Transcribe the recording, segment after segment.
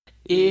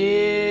If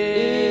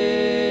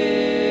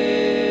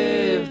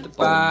the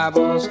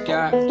Bible's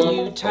got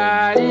you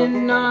tied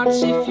in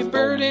knots, if you're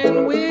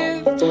burdened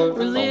with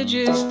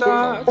religious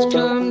thoughts,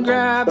 come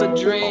grab a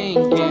drink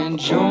and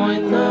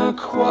join the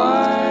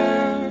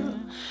choir.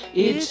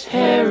 It's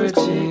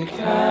Heretic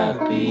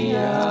Happy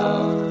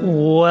Hour.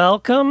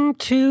 Welcome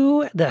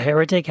to the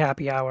Heretic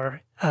Happy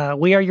Hour.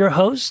 We are your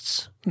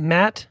hosts,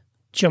 Matt,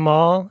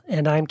 Jamal,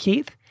 and I'm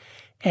Keith.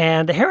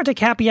 And the Heretic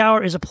Happy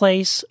Hour is a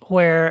place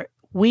where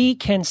we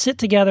can sit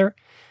together,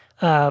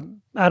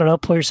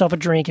 pour yourself a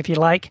drink if you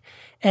like,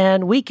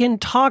 and we can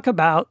talk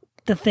about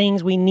the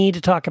things we need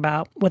to talk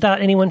about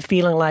without anyone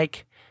feeling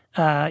like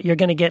you're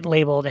going to get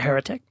labeled a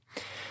heretic.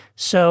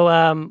 So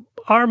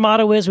our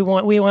motto is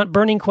we want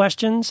burning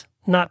questions,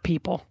 not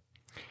people.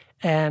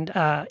 And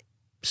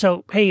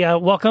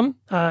welcome,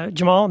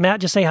 Jamal, Matt,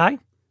 just say hi.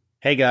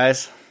 Hey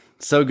guys,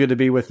 so good to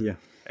be with you.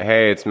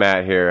 Hey, it's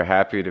Matt here.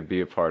 Happy to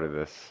be a part of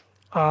this.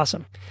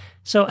 Awesome.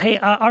 So, hey,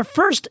 our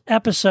first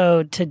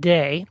episode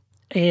today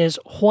is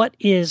What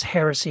is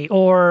Heresy?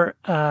 Or,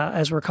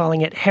 as we're calling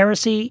it,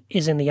 Heresy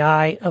is in the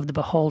Eye of the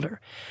Beholder.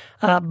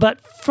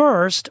 But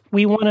first,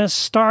 we want to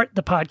start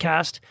the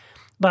podcast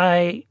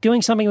by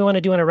doing something we want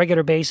to do on a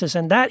regular basis,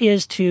 and that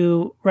is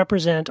to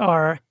represent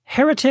our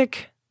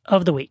Heretic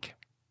of the Week.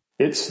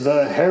 It's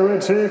the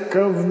Heretic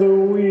of the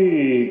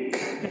Week.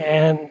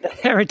 And the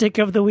Heretic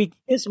of the Week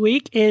this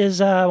week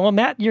is,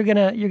 Matt, you're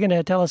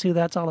gonna tell us who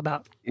that's all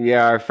about.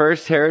 Yeah, our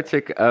first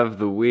Heretic of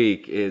the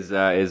Week is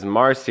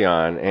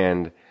Marcion,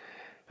 and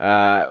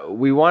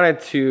we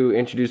wanted to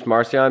introduce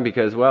Marcion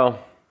because,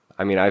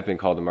 I've been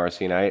called a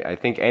Marcionite. I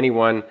think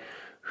anyone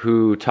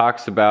who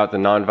talks about the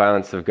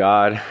nonviolence of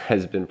God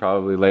has been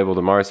probably labeled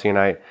a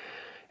Marcionite.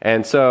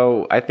 And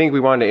so I think we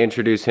wanted to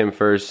introduce him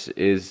first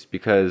is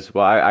because,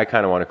 I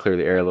kind of want to clear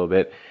the air a little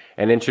bit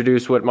and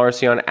introduce what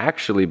Marcion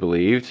actually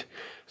believed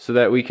so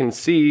that we can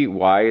see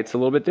why it's a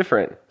little bit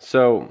different.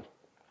 So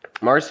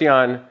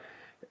Marcion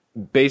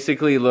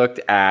basically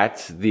looked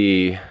at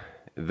the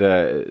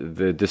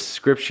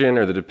description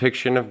or the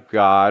depiction of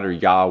God or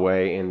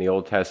Yahweh in the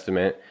Old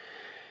Testament,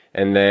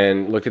 and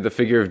then looked at the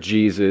figure of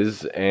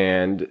Jesus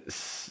and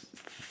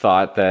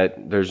thought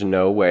that there's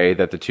no way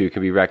that the two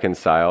can be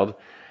reconciled.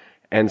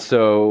 And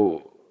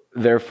so,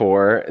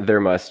 therefore, there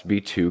must be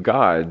two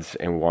gods,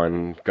 and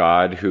one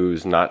God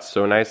who's not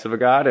so nice of a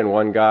God, and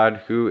one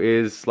God who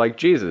is like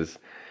Jesus.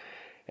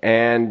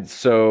 And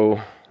so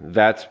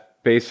that's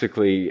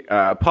basically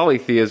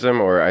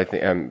polytheism, or I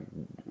think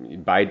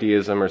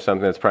bideism or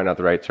something. That's probably not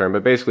the right term,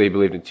 but basically he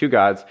believed in two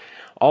gods.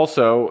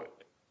 Also,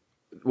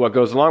 what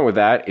goes along with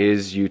that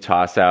is you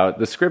toss out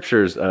the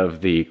scriptures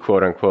of the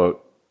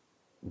quote-unquote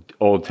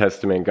Old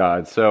Testament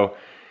God. So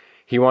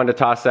he wanted to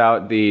toss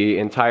out the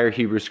entire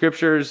Hebrew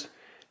scriptures,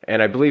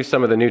 and I believe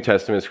some of the New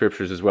Testament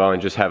scriptures as well, and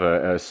just have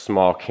a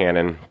small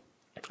canon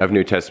of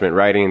New Testament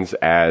writings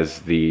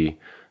as the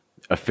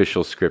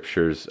official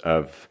scriptures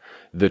of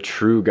the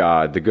true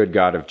God, the good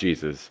God of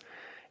Jesus.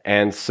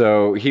 And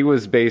so he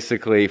was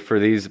basically, for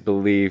these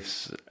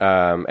beliefs,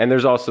 and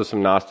there's also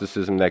some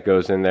Gnosticism that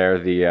goes in there.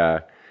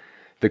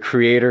 The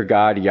creator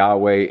God,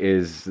 Yahweh,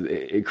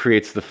 it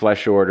creates the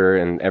flesh order,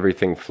 and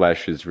everything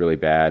flesh is really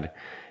bad.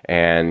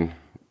 And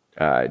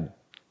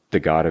the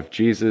God of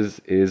Jesus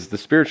is the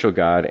spiritual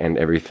God, and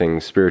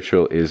everything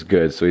spiritual is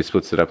good. So he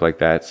splits it up like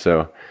that.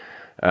 So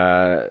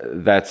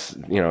that's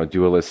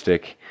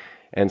dualistic,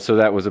 and so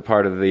that was a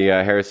part of the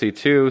heresy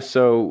too.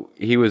 So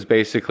he was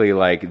basically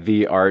like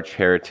the arch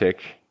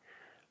heretic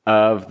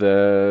of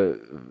the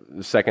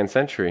 2nd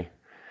century,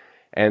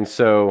 and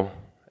so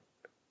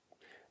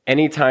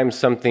anytime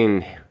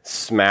something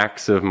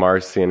smacks of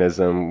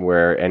Marcionism,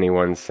 where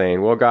anyone's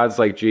saying, "Well, God's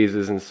like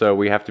Jesus, and so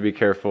we have to be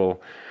careful."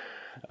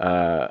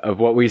 Of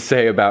what we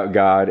say about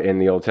God in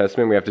the Old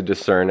Testament, we have to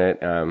discern it.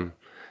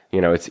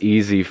 It's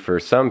easy for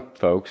some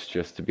folks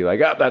just to be like,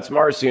 "Oh, that's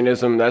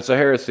Marcionism, that's a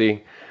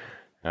heresy."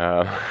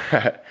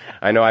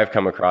 I know I've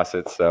come across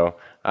it, so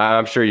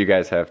I'm sure you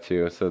guys have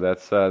too. So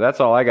that's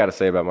all I got to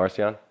say about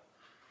Marcion.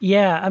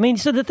 Yeah,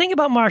 so the thing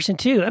about Marcion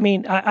too,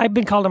 I've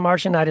been called a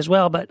Marcionite as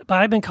well, but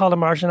I've been called a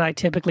Marcionite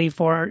typically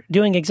for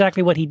doing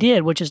exactly what he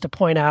did, which is to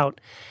point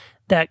out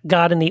that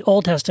God in the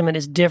Old Testament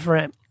is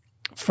different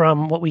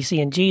from what we see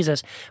in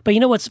Jesus. But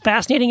you know what's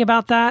fascinating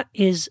about that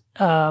is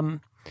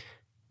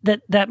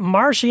that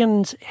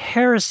Marcion's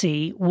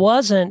heresy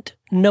wasn't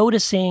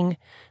noticing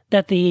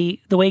that the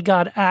way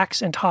God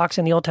acts and talks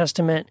in the Old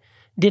Testament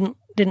didn't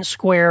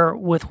square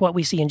with what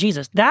we see in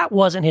Jesus. That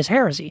wasn't his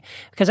heresy,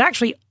 because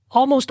actually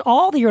almost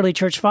all the early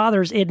church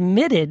fathers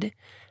admitted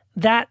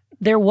that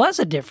there was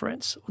a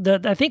difference.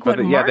 I think what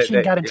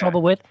Marcion got in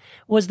trouble with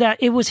was that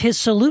it was his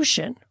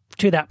solution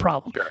to that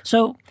problem.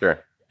 Sure.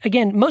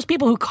 Again, most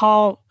people who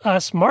call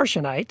us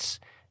Marcionites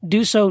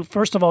do so,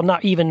 first of all,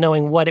 not even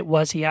knowing what it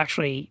was he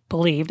actually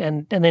believed,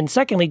 and then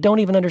secondly, don't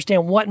even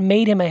understand what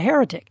made him a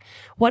heretic.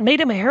 What made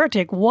him a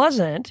heretic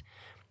wasn't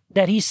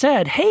that he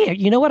said, "Hey,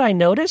 you know what I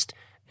noticed?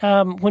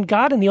 When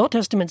God in the Old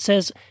Testament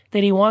says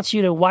that he wants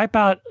you to wipe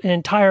out an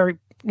entire,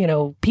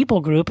 people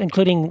group,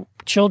 including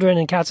children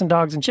and cats and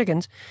dogs and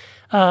chickens,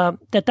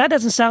 that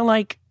doesn't sound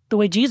like the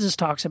way Jesus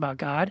talks about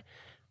God.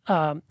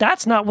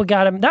 That's not what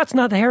got him. That's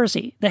not the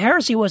heresy. The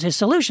heresy was his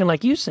solution,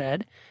 like you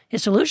said.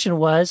 His solution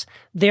was,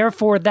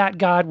 therefore, that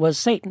God was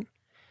Satan.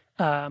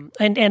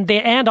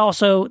 And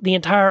also the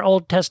entire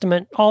Old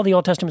Testament, all the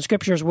Old Testament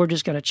scriptures, we're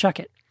just going to chuck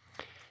it.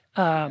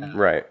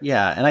 Right.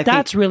 Yeah, and I think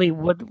That's really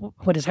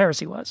what his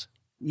heresy was.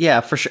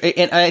 Yeah, for sure.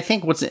 And I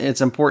think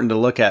it's important to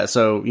look at.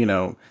 So,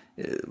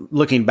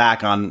 looking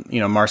back on,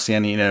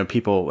 Marcion,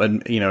 people,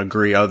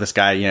 agree, oh, this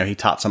guy, he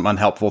taught some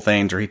unhelpful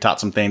things, or he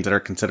taught some things that are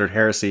considered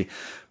heresy.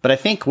 But I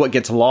think what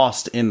gets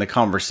lost in the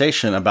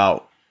conversation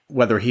about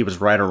whether he was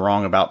right or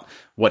wrong about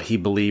what he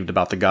believed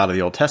about the God of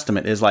the Old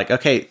Testament is like,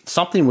 okay,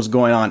 something was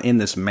going on in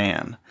this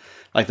man.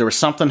 Like there was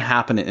something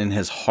happening in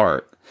his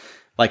heart.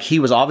 Like he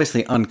was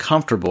obviously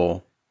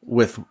uncomfortable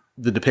with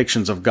the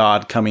depictions of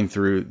God coming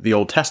through the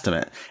Old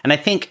Testament. And I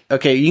think,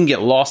 okay, you can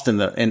get lost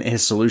in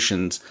his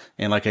solutions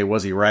and like, hey,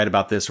 was he right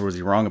about this or was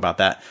he wrong about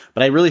that?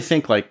 But I really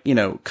think like,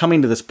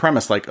 coming to this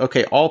premise, like,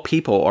 okay, all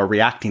people are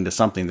reacting to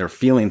something. They're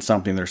feeling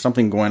something. There's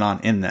something going on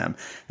in them.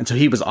 And so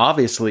he was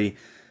obviously,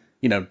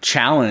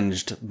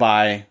 challenged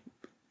by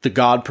the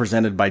God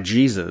presented by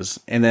Jesus,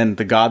 and then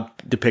the God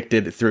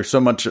depicted through so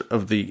much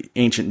of the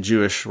ancient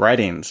Jewish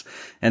writings.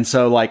 And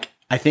so like,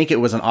 I think it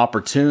was an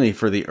opportunity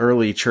for the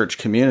early church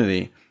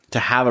community to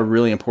have a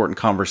really important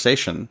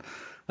conversation,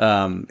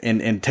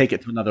 and take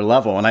it to another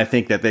level. And I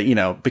think that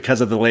because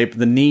of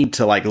the need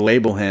to like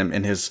label him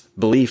and his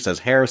beliefs as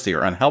heresy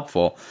or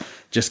unhelpful,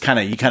 you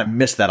kind of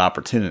miss that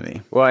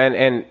opportunity. Well,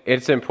 and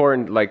it's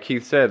important, like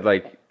Keith said,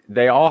 like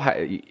they all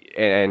had,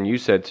 and you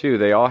said too,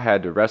 they all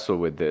had to wrestle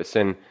with this.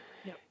 And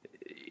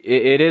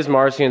it is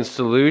Marcion's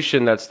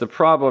solution that's the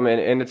problem,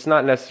 and it's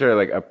not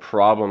necessarily like a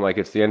problem, like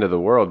it's the end of the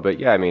world. But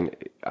yeah, I mean,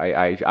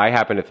 I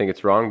happen to think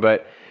it's wrong,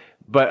 but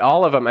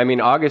all of them. I mean,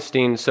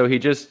 Augustine. So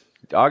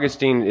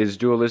Augustine is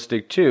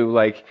dualistic too.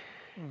 Like,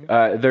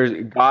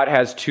 God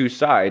has two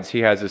sides.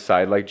 He has a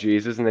side like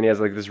Jesus, and then he has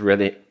like this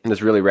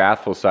really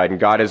wrathful side. And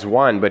God is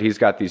one, but he's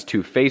got these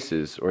two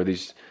faces, or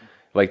these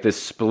like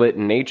this split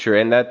nature,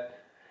 and that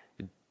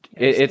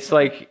it's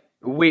like.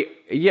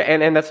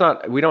 And that's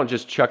not, we don't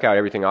just chuck out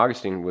everything.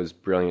 Augustine was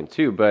brilliant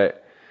too,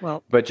 but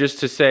just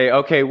to say,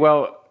 okay,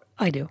 well,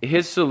 I do.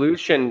 His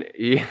solution,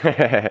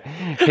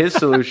 it's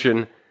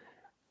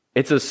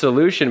a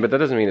solution, but that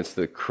doesn't mean it's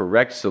the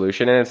correct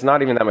solution. And it's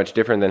not even that much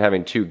different than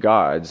having two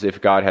gods. If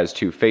God has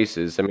two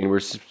faces, I mean,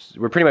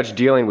 we're pretty much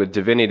dealing with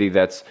divinity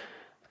that's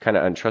kind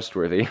of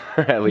untrustworthy,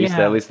 at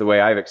least the way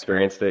I've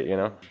experienced it,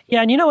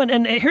 Yeah,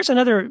 and here's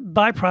another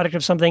byproduct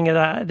of something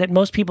that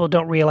most people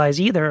don't realize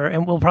either,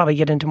 and we'll probably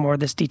get into more of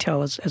this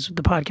detail as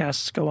the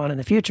podcasts go on in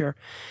the future.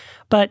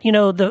 But,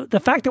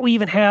 the fact that we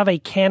even have a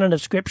canon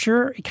of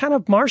Scripture,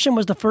 Marcion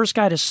was the first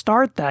guy to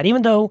start that,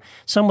 even though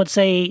some would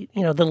say,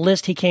 the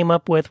list he came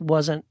up with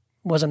wasn't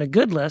a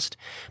good list,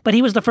 but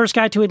he was the first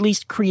guy to at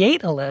least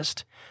create a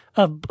list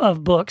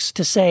of books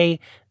to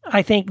say,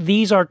 I think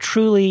these are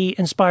truly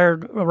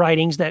inspired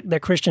writings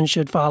that Christians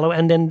should follow.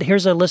 And then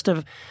here's a list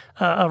of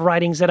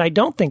writings that I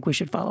don't think we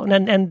should follow.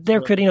 And there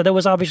there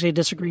was obviously a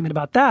disagreement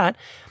about that,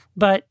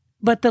 but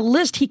the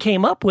list he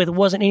came up with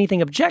wasn't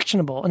anything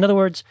objectionable. In other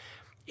words,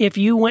 if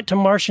you went to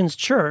Marcion's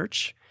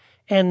church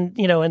and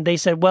they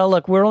said, well,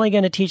 look, we're only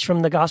going to teach from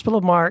the Gospel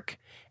of Mark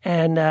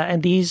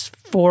and these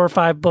 4 or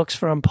 5 books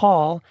from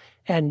Paul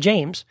and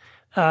James,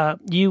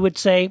 you would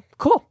say,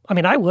 cool. I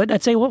mean,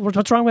 I'd say, well,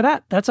 what's wrong with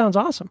that? That sounds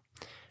awesome.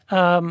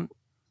 So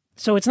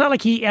it's not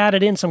like he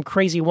added in some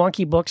crazy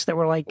wonky books that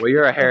were like. Well,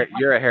 you're a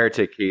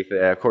heretic, Keith.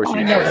 Of course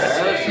you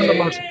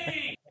know.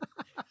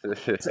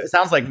 It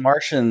sounds like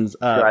Marcion's.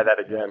 Try that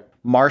again.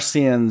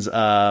 Marcion's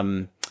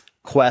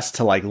quest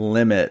to like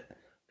limit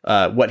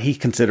what he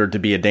considered to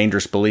be a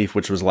dangerous belief,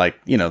 which was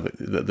like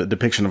the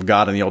depiction of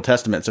God in the Old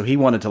Testament. So he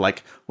wanted to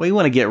we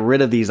want to get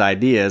rid of these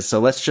ideas. So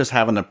let's just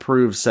have an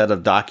approved set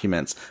of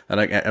documents,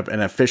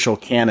 an official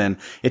canon.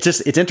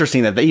 It's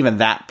interesting that even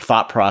that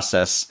thought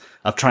process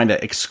of trying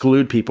to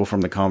exclude people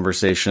from the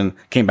conversation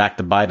came back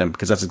to bite him,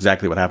 because that's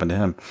exactly what happened to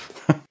him.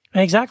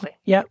 Exactly.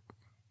 Yep.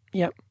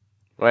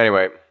 Well,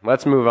 anyway,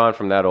 let's move on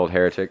from that old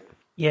heretic.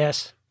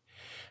 Yes.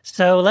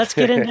 So let's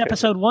get into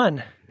episode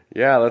 1.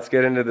 Yeah, let's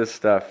get into this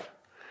stuff.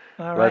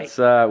 All right. Let's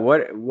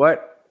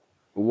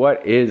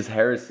what is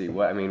heresy?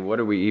 What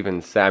do we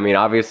even say? I mean,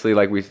 obviously,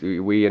 like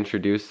we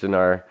introduced in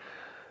our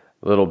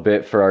little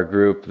bit for our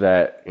group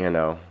that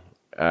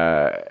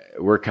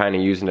we're kind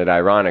of using it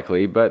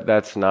ironically, but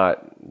that's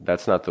not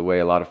the way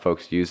a lot of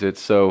folks use it.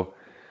 So,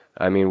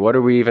 I mean, what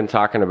are we even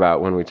talking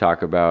about when we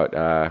talk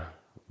about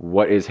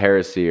what is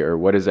heresy or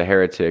what is a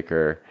heretic?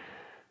 Or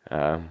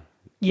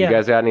you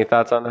guys got any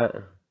thoughts on that?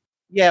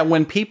 Yeah,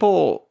 when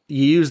people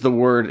use the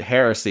word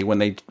heresy, when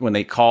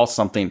they call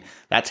something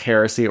that's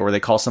heresy, or they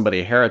call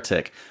somebody a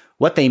heretic,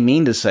 what they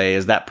mean to say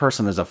is that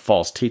person is a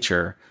false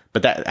teacher,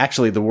 But that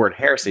actually, the word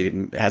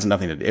heresy has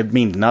nothing to do. It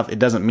means nothing. It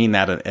doesn't mean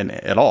that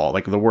at all.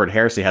 Like the word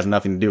heresy has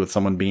nothing to do with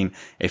someone being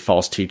a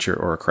false teacher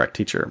or a correct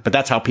teacher. But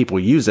that's how people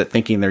use it,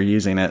 thinking they're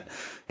using it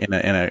in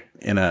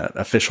a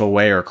official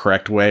way or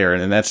correct way,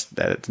 and that's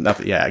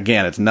nothing. Yeah,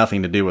 again, it's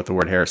nothing to do with the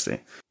word heresy.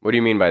 What do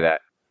you mean by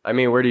that? I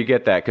mean, where do you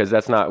get that? Because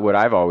that's not what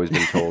I've always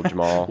been told,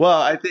 Jamal.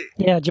 Well, I think.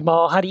 Yeah,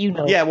 Jamal, how do you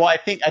know? Yeah, well, I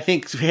think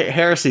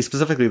heresy,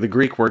 specifically the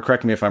Greek word,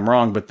 correct me if I'm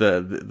wrong, but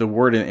the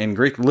word in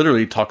Greek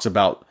literally talks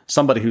about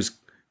somebody who's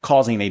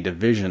causing a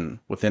division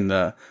within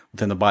the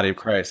body of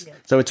Christ. Yeah.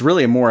 So it's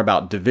really more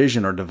about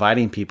division or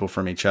dividing people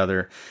from each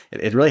other.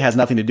 It really has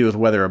nothing to do with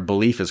whether a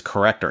belief is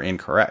correct or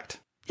incorrect.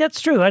 That's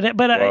true,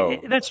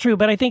 that's true.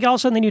 But I think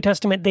also in the New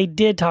Testament, they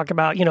did talk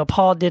about,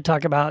 Paul did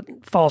talk about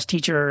false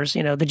teachers,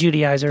 the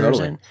Judaizers,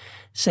 totally. And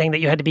saying that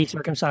you had to be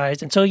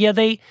circumcised. And so, yeah,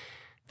 they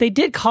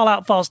did call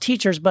out false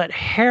teachers, but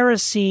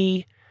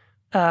heresy,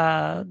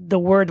 the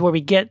word where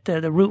we get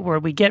the root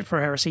word we get for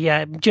heresy,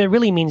 it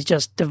really means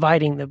just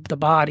dividing the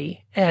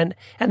body. And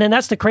then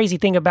that's the crazy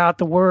thing about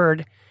the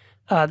word,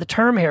 the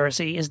term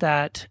heresy, is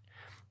that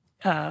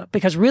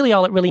because really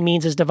all it really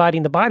means is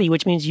dividing the body,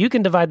 which means you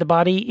can divide the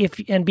body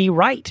and be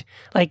right.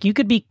 Like you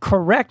could be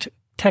correct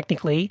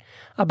technically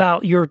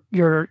about your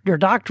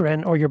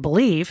doctrine or your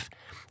belief,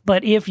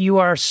 but if you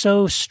are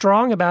so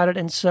strong about it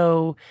and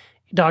so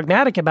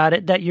dogmatic about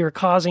it that you're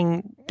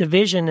causing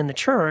division in the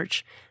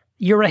church,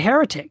 you're a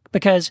heretic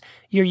because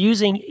you're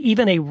using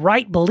even a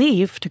right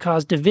belief to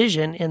cause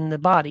division in the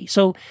body.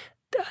 So,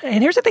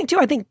 and here's the thing too,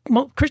 I think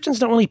Christians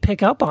don't really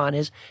pick up on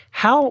is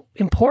how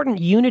important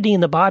unity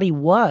in the body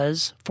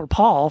was for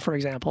Paul, for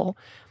example.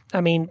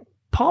 I mean,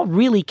 Paul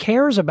really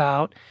cares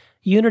about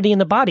unity in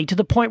the body to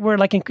the point where,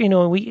 like,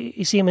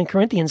 we see him in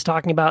Corinthians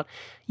talking about,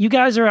 you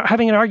guys are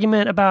having an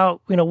argument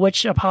about,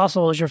 which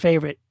apostle is your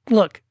favorite.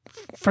 Look,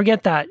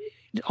 forget that.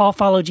 All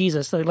follow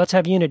Jesus. So let's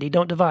have unity.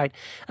 Don't divide.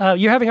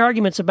 You're having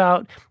arguments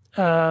about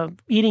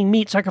eating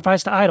meat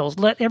sacrificed to idols.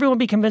 Let everyone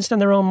be convinced in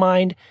their own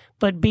mind,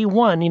 but be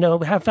one,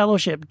 have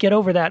fellowship, get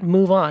over that,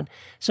 move on.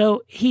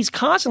 So he's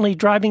constantly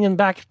driving them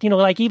back,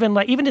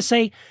 even to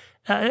say,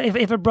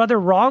 if a brother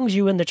wrongs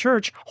you in the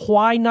church,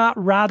 why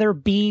not rather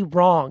be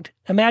wronged?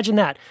 Imagine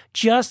that.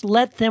 Just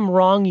let them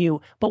wrong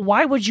you. But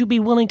why would you be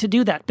willing to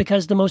do that?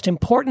 Because the most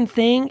important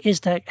thing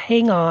is to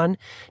hang on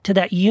to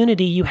that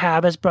unity you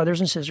have as brothers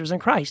and sisters in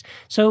Christ.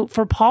 So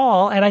for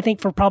Paul, and I think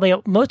for probably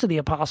most of the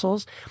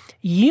apostles,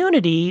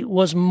 unity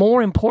was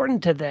more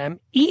important to them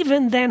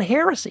even than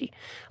heresy.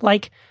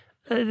 Like,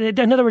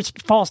 in other words,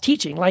 false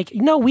teaching. Like,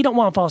 no, we don't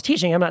want false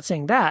teaching. I'm not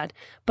saying that.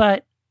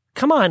 But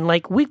come on,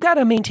 like, we've got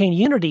to maintain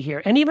unity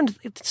here. And even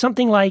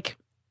something like,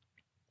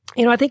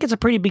 I think it's a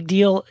pretty big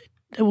deal.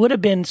 It would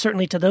have been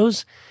certainly to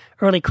those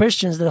early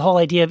Christians, the whole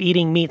idea of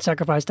eating meat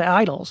sacrificed to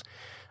idols.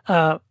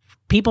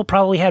 People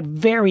probably had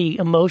very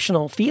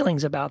emotional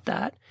feelings about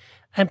that.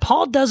 And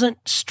Paul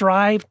doesn't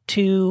strive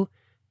to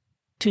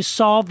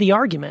solve the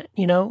argument,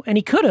 and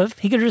he could have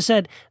just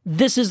said,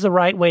 this is the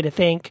right way to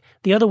think.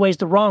 The other way is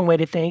the wrong way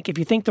to think. If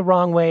you think the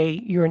wrong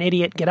way, you're an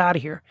idiot, get out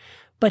of here.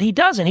 But he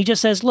doesn't. He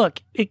just says,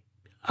 look,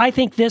 I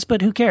think this,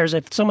 but who cares?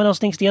 If someone else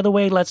thinks the other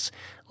way, let's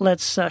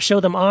show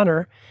them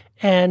honor.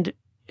 And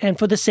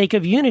for the sake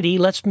of unity,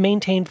 let's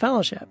maintain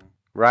fellowship.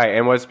 Right.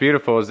 And what's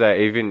beautiful is that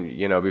even,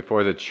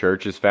 before the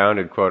church is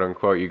founded, quote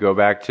unquote, you go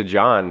back to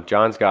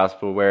John's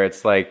gospel, where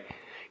it's like,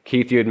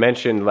 Keith, you had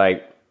mentioned,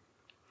 like,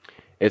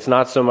 it's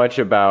not so much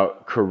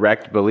about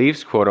correct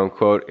beliefs, quote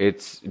unquote.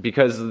 It's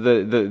because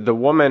the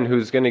woman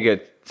who's going to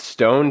get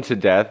stoned to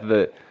death,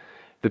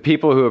 the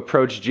people who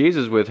approach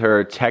Jesus with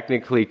her are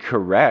technically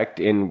correct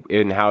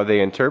in how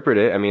they interpret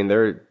it. I mean,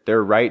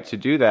 they're right to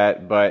do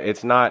that, but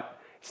it's not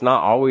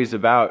always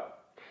about.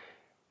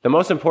 The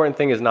most important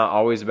thing is not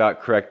always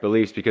about correct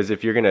beliefs, because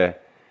if you're gonna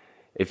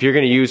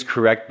use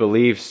correct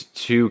beliefs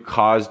to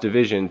cause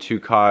division, to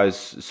cause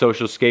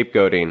social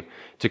scapegoating,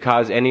 to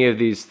cause any of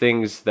these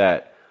things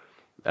that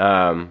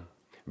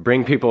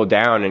bring people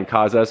down and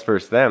cause us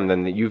versus them,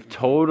 then you've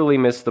totally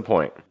missed the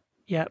point.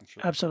 Yeah,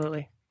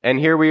 absolutely. And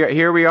here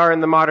we are in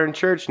the modern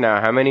church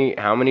now. How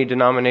many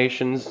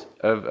denominations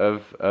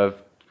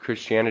of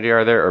Christianity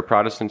are there, or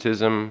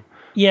Protestantism?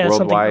 Yeah,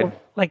 worldwide? Something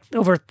like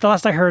over the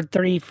last I heard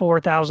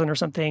 34,000 or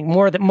something,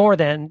 more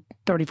than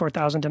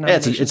 34,000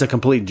 denominations. Yeah, it's a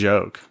complete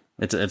joke.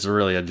 It's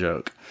really a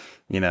joke,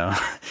 and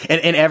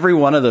every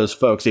one of those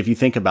folks, if you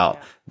think about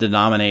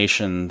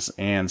denominations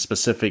and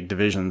specific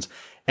divisions,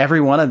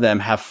 every one of them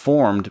have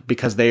formed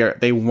because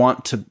they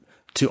want to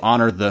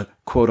honor the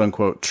quote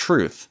unquote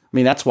truth. I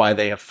mean, that's why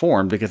they have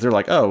formed, because they're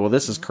like, oh, well,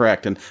 this is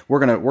correct, and we're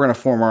gonna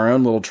form our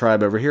own little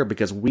tribe over here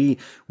because we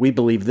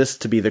believe this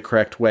to be the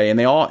correct way, and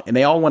they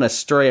all want to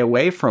stray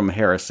away from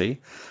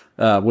heresy,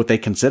 what they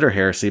consider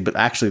heresy, but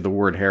actually the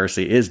word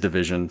heresy is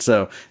division.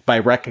 So by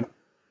what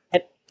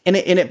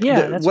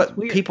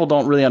people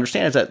don't really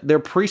understand is that they're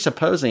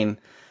presupposing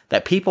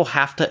that people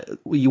have to.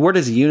 Where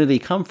does unity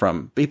come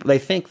from? They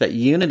think that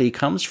unity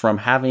comes from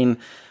having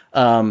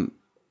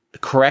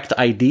correct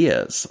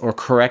ideas or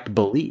correct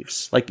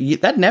beliefs. Like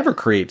that never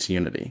creates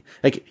unity.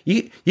 Like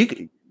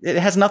it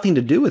has nothing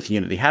to do with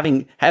unity.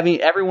 Having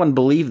everyone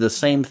believe the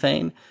same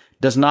thing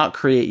does not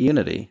create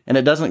unity, and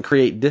it doesn't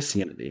create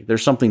disunity.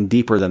 There's something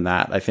deeper than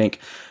that. I think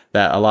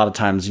that a lot of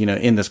times,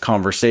 in this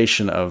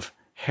conversation of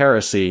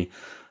heresy,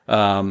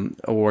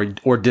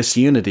 or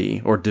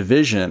disunity or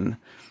division,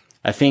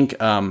 I think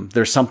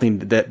there's something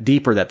that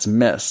deeper that's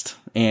missed.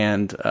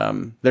 And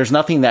there's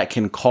nothing that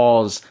can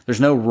there's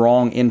no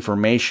wrong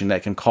information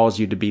that can cause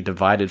you to be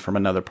divided from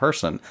another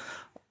person.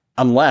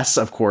 Unless,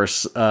 of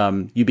course,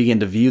 you begin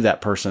to view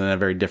that person in a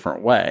very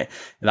different way.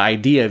 The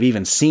idea of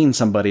even seeing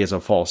somebody as a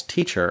false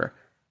teacher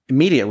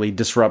immediately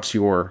disrupts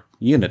your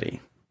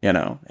unity,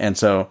 And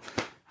so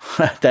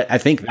I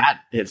think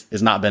that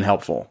has not been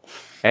helpful.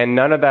 And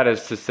none of that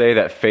is to say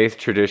that faith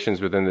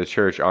traditions within the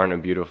church aren't a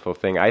beautiful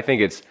thing. I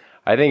think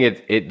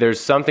there's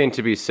something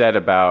to be said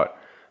about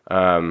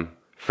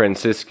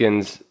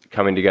Franciscans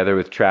coming together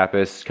with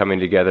Trappists, coming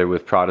together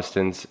with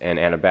Protestants and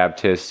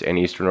Anabaptists and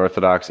Eastern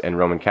Orthodox and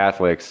Roman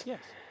Catholics. Yes.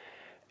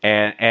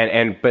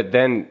 But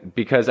then,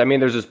 because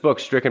there's this book,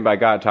 Stricken by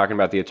God, talking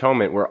about the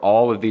atonement, where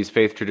all of these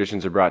faith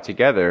traditions are brought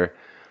together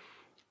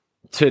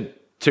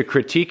to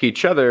critique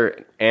each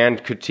other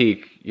and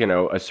critique,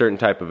 a certain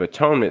type of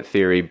atonement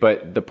theory.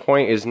 But the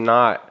point is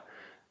not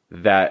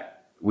that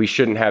we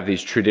shouldn't have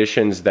these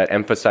traditions that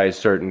emphasize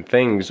certain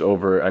things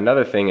over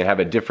another thing and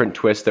have a different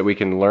twist that we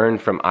can learn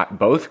from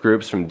both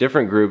groups, from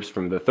different groups,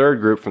 from the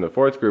third group, from the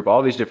fourth group,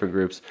 all these different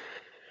groups.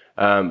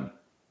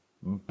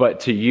 But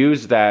to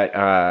use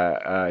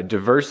that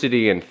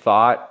diversity in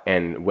thought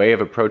and way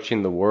of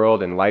approaching the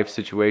world and life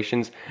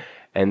situations,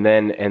 and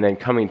then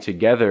coming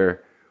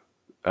together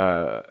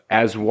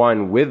as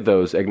one with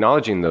those,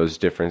 acknowledging those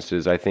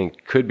differences, I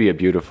think could be a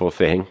beautiful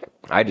thing.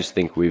 I just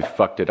think we've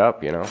fucked it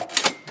up,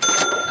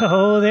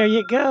 Oh, there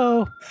you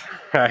go.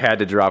 I had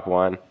to drop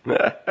one.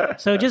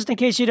 So just in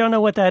case you don't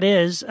know what that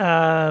is,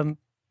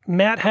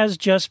 Matt has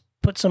just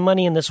put some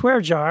money in the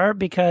swear jar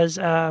because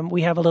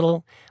we have a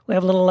little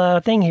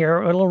thing here,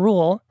 a little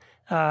rule.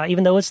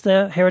 Even though it's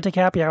the Heretic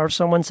Happy Hour, if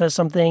someone says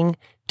something,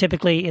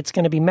 typically it's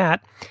going to be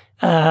Matt.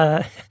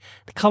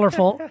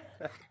 Colorful.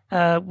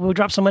 We'll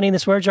drop some money in the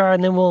swear jar,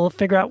 and then we'll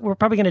figure out. We're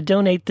probably going to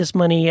donate this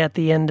money at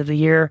the end of the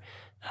year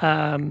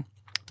to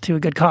a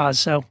good cause.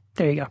 So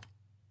there you go.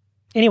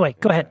 Anyway,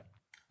 go ahead.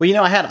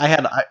 Well, I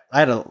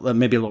had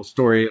maybe a little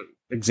story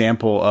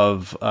example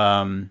of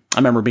I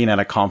remember being at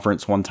a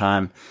conference one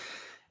time,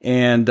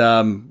 and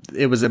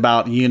it was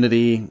about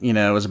unity.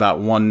 It was about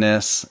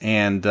oneness,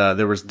 and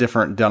there was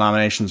different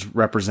denominations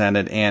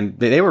represented, and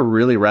they were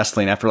really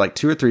wrestling after like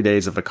 2 or 3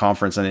 days of the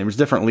conference, and it was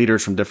different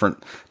leaders from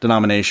different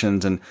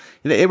denominations, and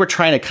they were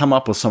trying to come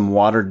up with some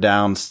watered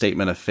down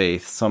statement of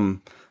faith,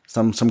 some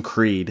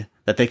creed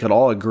that they could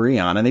all agree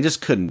on, and they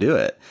just couldn't do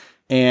it.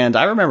 And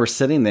I remember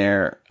sitting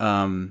there,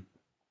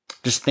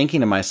 just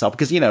thinking to myself,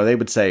 because, they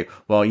would say,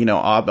 well,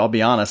 I'll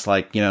be honest,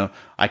 I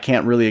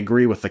can't really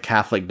agree with the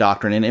Catholic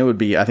doctrine. And it would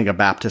be, I think, a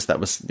Baptist that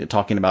was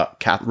talking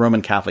about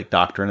Roman Catholic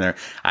doctrine there.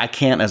 I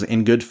can't, as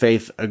in good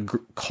faith,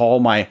 call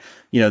my,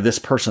 this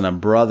person a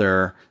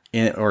brother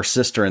or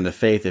sister in the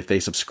faith if they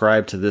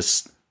subscribe to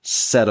this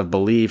set of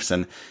beliefs.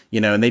 And,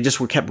 and they just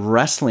kept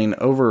wrestling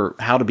over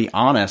how to be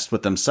honest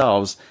with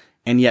themselves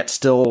and yet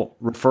still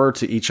refer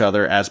to each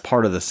other as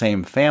part of the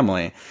same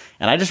family.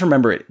 And I just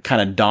remember it kind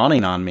of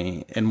dawning on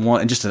me in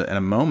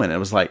a moment. It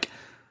was like,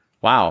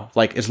 wow,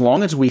 like as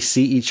long as we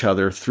see each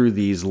other through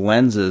these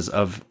lenses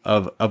of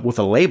with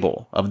a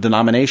label of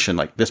denomination,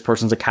 like this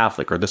person's a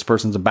Catholic or this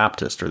person's a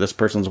Baptist or this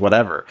person's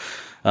whatever,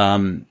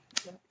 then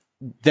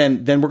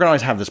we're going to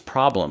always have this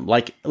problem.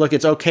 Like, look,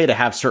 it's okay to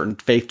have certain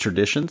faith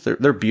traditions.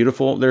 They're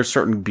beautiful. There's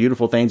certain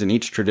beautiful things in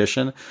each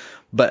tradition,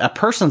 but a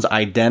person's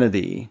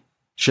identity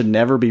should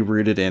never be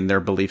rooted in their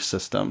belief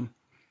system.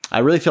 I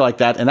really feel like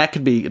that, and that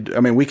could be,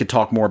 we could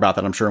talk more about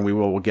that, I'm sure, and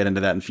we'll get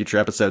into that in future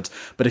episodes.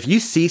 But if you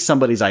see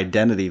somebody's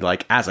identity,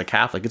 like, as a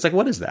Catholic, it's like,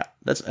 what is that?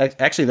 That's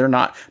actually,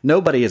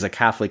 nobody is a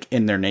Catholic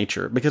in their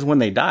nature, because when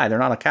they die, they're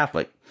not a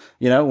Catholic.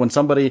 When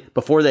somebody,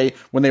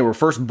 when they were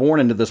first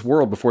born into this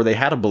world, before they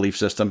had a belief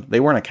system,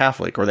 they weren't a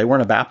Catholic, or they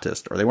weren't a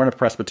Baptist, or they weren't a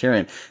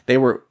Presbyterian. They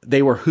were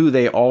who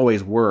they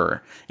always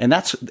were. And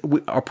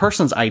a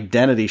person's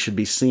identity should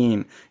be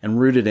seen and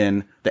rooted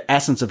in the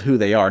essence of who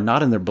they are,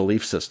 not in their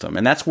belief system.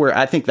 And that's where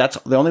I think that's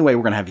the only way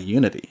we're going to have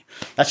unity.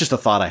 That's just a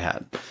thought I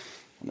had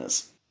on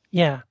this.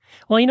 Yeah.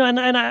 Well, and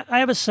I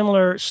have a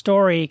similar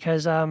story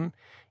because, our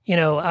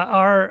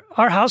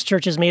house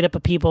church is made up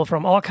of people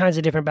from all kinds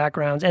of different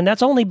backgrounds, and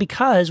that's only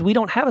because we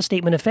don't have a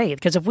statement of faith.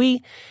 Because if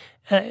we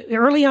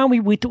early on we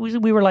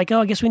were like,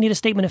 oh, I guess we need a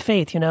statement of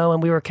faith,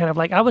 and we were kind of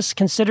like, I was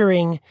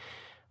considering,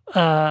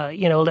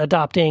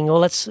 adopting. Well,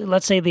 let's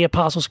say the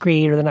Apostles'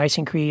 Creed or the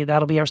Nicene Creed.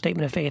 That'll be our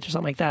statement of faith or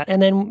something like that.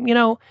 And then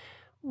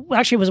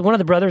actually, it was one of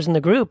the brothers in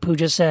the group who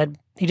just said,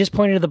 he just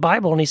pointed to the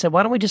Bible and he said,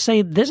 why don't we just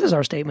say this is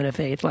our statement of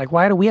faith? Like,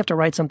 why do we have to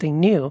write something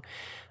new?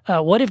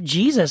 What if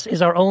Jesus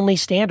is our only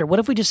standard? What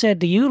if we just said,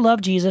 do you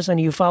love Jesus and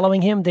are you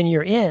following him? Then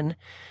you're in.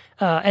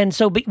 And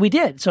so we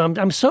did. So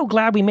I'm so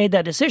glad we made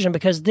that decision,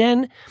 because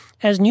then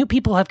as new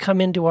people have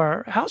come into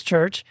our house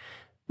church,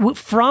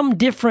 from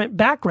different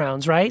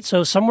backgrounds, right?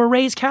 So some were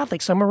raised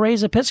Catholic, some were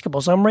raised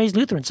Episcopal, some raised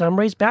Lutheran, some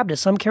raised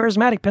Baptist, some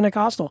charismatic,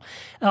 Pentecostal,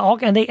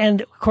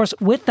 and of course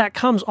with that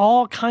comes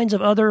all kinds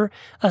of other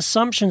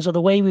assumptions of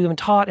the way we've been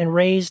taught and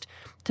raised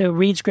to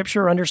read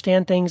Scripture,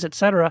 understand things,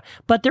 etc.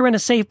 But they're in a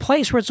safe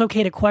place where it's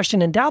okay to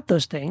question and doubt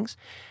those things.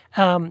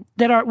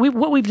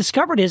 What we've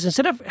discovered is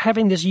instead of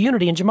having this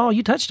unity, and Jamal,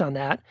 you touched on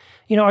that.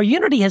 Our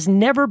unity is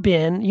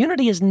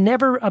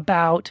never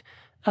about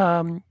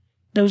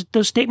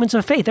those statements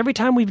of faith. Every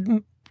time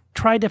we've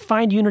tried to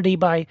find unity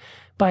by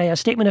a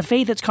statement of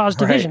faith, it's caused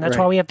division. That's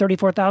why we have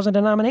 34,000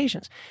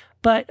 denominations.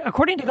 But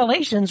according to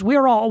Galatians, we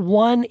are all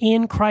one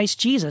in Christ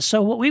Jesus.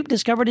 So what we've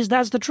discovered is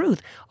that's the truth.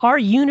 Our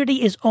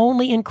unity is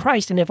only in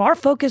Christ. And if our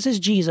focus is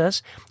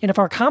Jesus, and if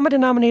our common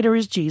denominator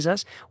is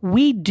Jesus,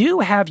 we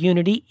do have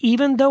unity,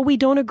 even though we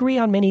don't agree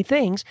on many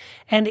things.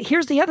 And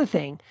here's the other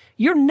thing.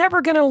 You're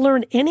never going to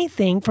learn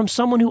anything from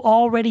someone who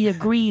already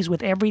agrees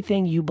with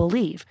everything you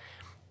believe.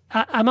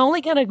 I'm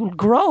only going to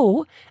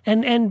grow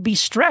and be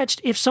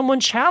stretched if someone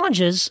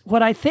challenges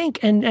what I think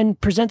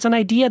and presents an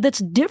idea that's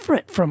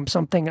different from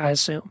something I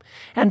assume.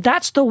 And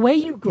that's the way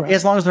you grow.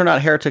 As long as they're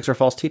not heretics or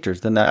false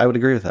teachers, then I would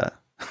agree with that.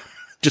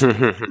 Just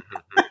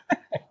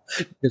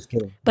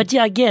kidding. But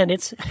yeah, again,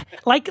 it's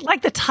like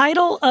the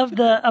title of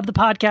the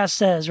podcast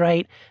says,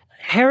 right?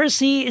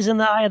 Heresy is in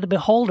the eye of the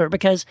beholder,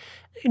 because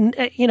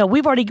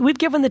we've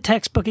given the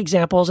textbook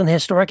examples and the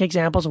historic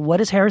examples of what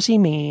does heresy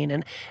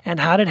mean and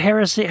how did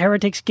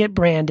heretics get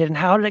branded and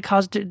how did it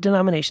cause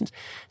denominations.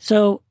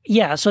 So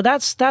that's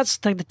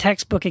the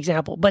textbook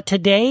example. But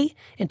today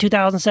in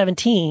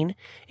 2017,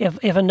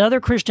 if another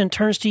Christian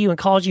turns to you and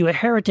calls you a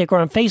heretic, or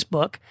on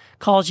Facebook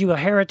calls you a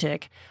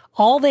heretic,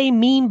 all they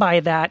mean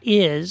by that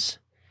is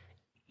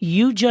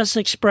you just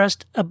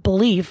expressed a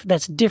belief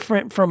that's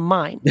different from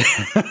mine.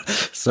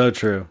 So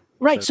true.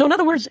 Right. So in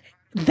other words,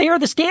 they are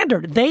the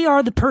standard. They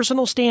are the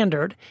personal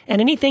standard,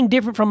 and anything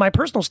different from my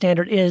personal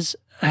standard is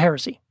a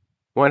heresy.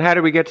 Well, and how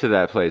did we get to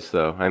that place,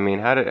 though? I mean,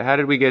 how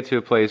did we get to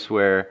a place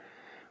where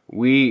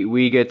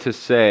we get to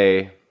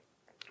say,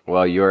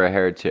 well, you're a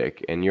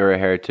heretic, and you're a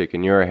heretic,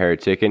 and you're a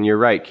heretic, and you're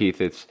right,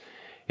 Keith.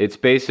 It's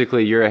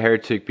basically you're a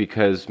heretic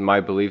because my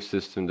belief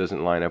system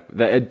doesn't line up.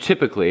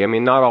 Typically, I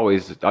mean, not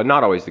always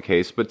the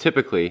case, but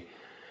typically,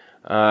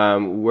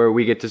 where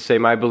we get to say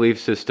my belief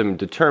system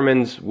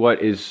determines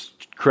what is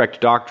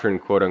correct doctrine,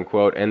 quote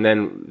unquote, and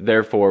then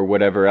therefore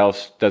whatever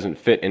else doesn't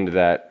fit into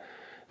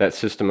that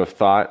system of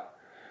thought.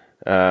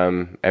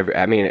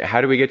 I mean,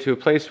 how do we get to a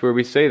place where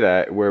we say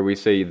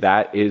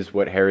that is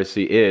what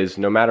heresy is,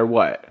 no matter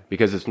what,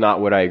 because it's not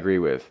what I agree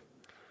with?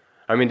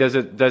 I mean, does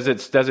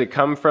it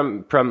come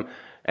from?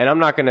 And I'm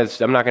not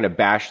gonna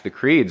bash the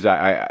creeds.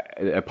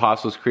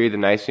 Apostles' Creed, the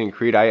Nicene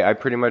Creed. I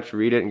pretty much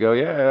read it and go,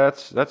 yeah,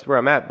 that's where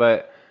I'm at.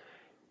 But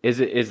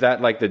is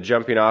that like the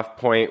jumping off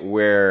point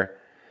where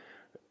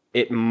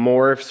it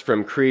morphs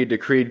from creed to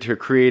creed to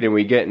creed, and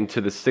we get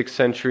into the 6th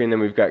century, and then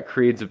we've got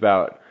creeds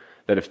that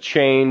have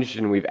changed,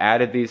 and we've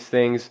added these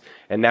things,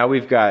 and now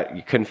we've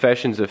got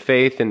confessions of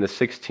faith in the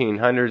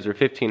 1600s or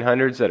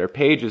 1500s that are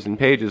pages and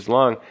pages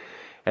long,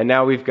 and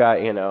now we've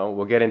got,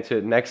 we'll get into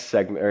the next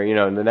segment, or,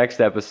 in the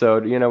next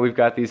episode, we've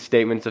got these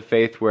statements of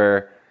faith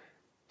where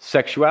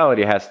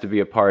sexuality has to be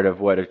a part of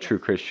what a true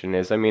Christian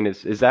is. I mean,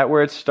 is that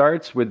where it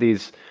starts, with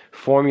these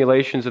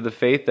formulations of the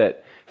faith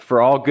that,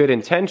 for all good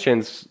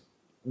intentions,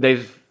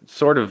 they've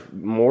sort of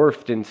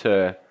morphed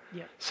into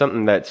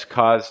something that's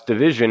caused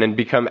division and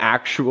become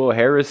actual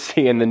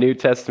heresy in the New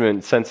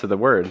Testament sense of the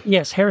word?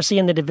 Yes, heresy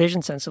in the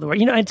division sense of the word.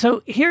 And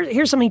so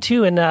here's something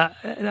too, and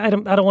I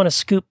don't want to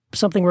scoop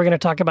something we're going to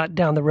talk about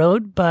down the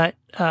road, but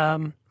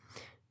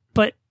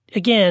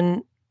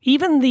again,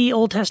 even the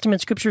Old Testament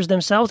scriptures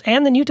themselves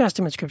and the New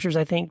Testament scriptures,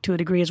 I think, to a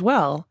degree as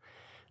well,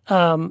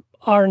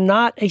 are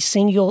not a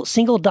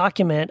single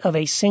document of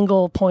a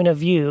single point of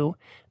view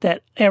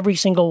that every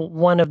single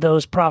one of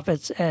those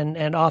prophets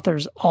and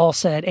authors all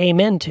said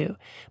amen to.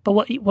 But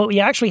what we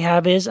actually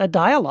have is a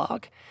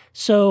dialogue.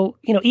 So,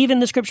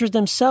 even the scriptures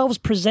themselves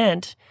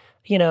present,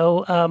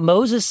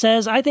 Moses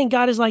says, I think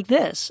God is like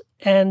this.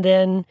 And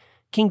then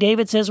King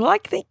David says, well, I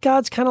think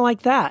God's kind of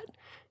like that.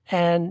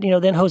 And,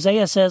 then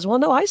Hosea says, well,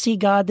 no, I see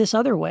God this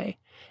other way.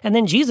 And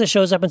then Jesus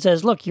shows up and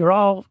says, look, you're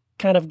all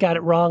kind of got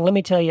it wrong. Let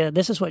me tell you,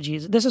 this is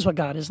what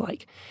God is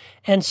like.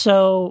 And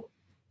so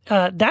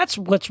that's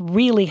what's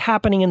really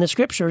happening in the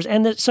scriptures.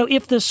 And so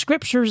if the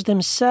scriptures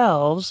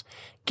themselves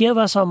give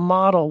us a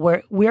model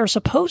where we are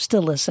supposed to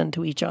listen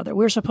to each other,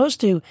 we're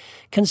supposed to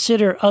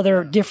consider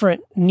other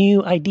different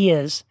new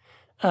ideas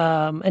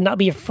and not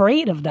be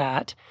afraid of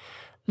that.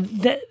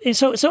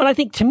 So I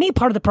think, to me,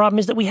 part of the problem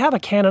is that we have a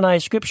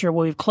canonized scripture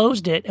where we've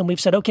closed it and we've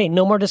said, okay,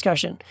 no more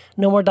discussion,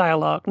 no more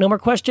dialogue, no more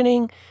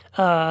questioning.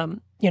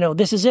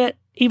 This is it,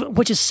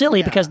 which is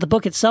silly because the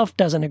book itself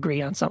doesn't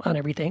agree on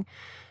everything.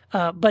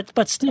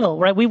 But still,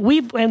 right?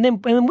 And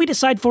then we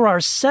decide for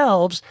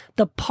ourselves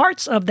the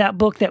parts of that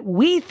book that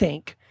we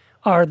think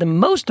are the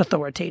most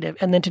authoritative,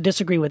 and then to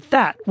disagree with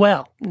that,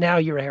 well, now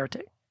you're a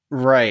heretic.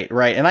 Right.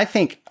 And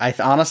I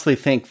honestly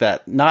think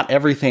that not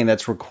everything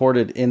that's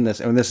recorded in this,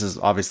 and this is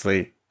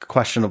obviously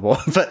questionable,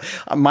 but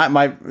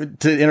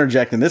to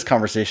interject in this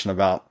conversation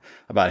about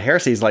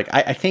heresies, like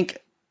I think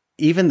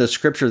even the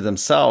scriptures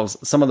themselves,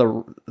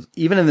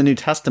 even in the New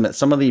Testament,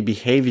 some of the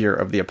behavior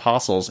of the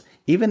apostles,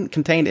 even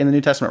contained in the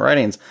New Testament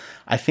writings,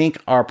 I think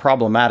are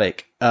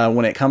problematic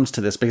when it comes to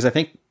this, because I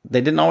think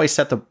they didn't always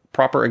set the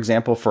proper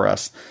example for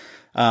us.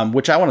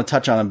 Which I want to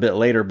touch on a bit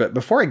later. But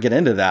before I get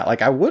into that,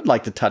 like I would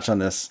like to touch on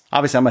this.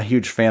 Obviously, I'm a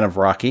huge fan of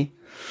Rocky.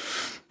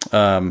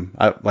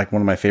 I like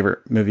one of my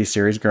favorite movie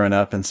series growing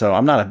up. And so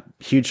I'm not a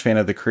huge fan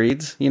of the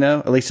Creeds,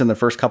 at least in the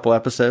first couple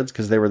episodes,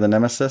 because they were the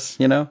nemesis,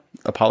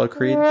 Apollo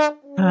Creed.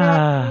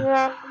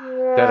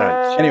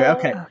 Anyway,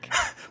 okay.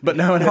 But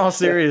no, in all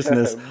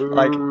seriousness,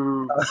 like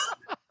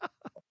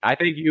I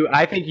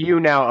think you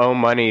now owe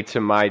money to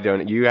my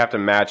You have to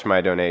match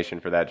my donation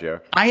for that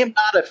joke. I am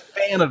not a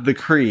fan of the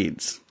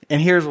Creeds.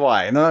 And here's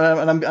why. And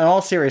in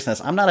all seriousness,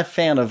 I'm not a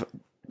fan of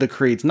the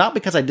Creeds, not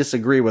because I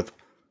disagree with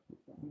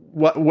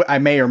what I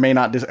may or may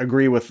not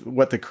disagree with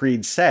what the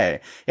Creeds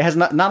say. It has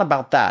not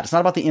about that. It's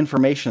not about the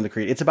information of the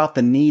Creed. It's about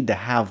the need to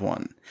have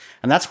one.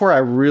 And that's where I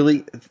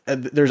really,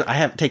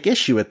 take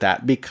issue with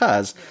that,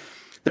 because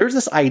there's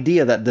this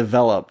idea that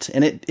developed,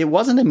 and it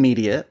wasn't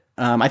immediate.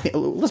 I think,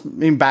 let's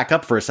back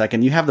up for a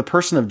second. You have the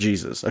person of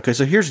Jesus. Okay.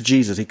 So here's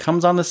Jesus. He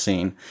comes on the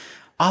scene.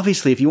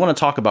 Obviously, if you want to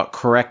talk about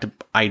correct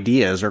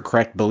ideas or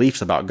correct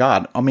beliefs about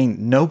God,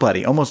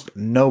 almost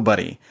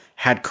nobody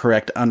had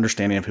correct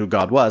understanding of who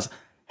God was,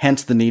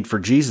 hence the need for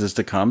Jesus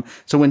to come.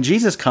 So when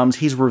Jesus comes,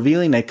 he's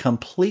revealing a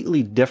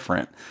completely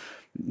different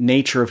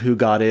nature of who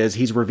God is.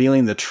 He's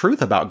revealing the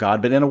truth about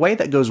God, but in a way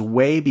that goes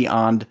way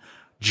beyond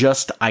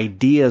just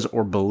ideas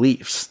or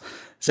beliefs.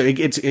 So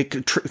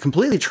it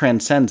completely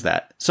transcends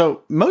that.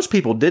 So most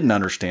people didn't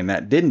understand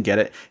that, didn't get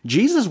it.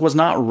 Jesus was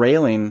not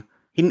railing.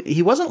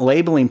 He wasn't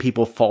labeling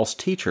people false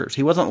teachers.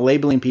 He wasn't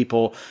labeling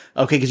people,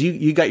 okay, because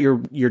you got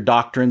your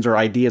doctrines or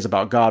ideas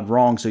about God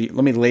wrong, so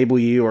let me label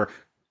you or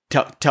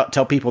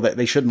tell people that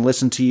they shouldn't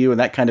listen to you and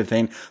that kind of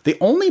thing. The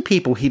only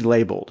people he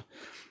labeled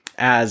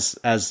as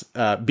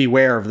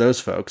beware of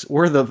those folks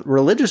were the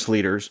religious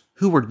leaders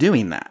who were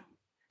doing that.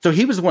 So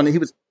he was the one, he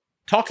was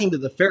talking to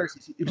the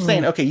Pharisees. He was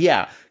saying, okay,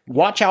 yeah,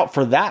 watch out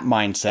for that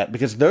mindset,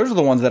 because those are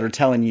the ones that are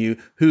telling you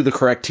who the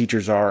correct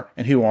teachers are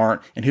and who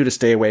aren't, and who to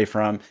stay away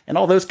from, and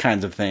all those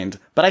kinds of things.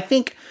 But I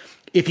think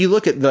if you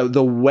look at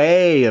the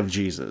way of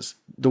Jesus,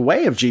 the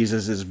way of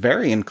Jesus is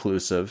very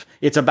inclusive.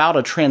 It's about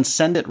a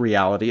transcendent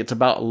reality. It's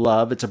about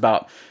love. It's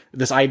about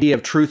this idea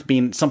of truth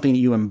being something that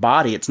you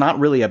embody. It's not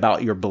really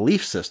about your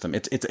belief system.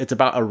 It's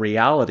about a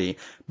reality.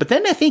 But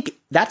then I think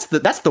that's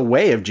the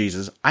way of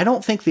Jesus. I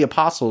don't think the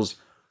apostles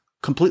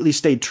completely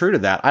stayed true to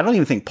that. I don't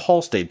even think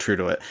Paul stayed true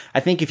to it. I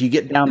think if you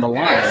get down the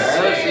line,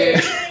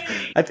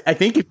 I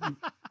think if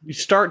you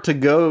start to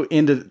go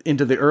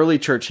into the early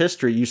church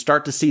history, you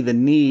start to see the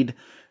need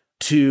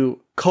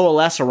to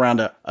coalesce around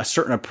a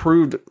certain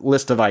approved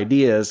list of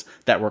ideas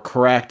that were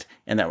correct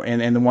and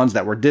the ones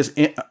that were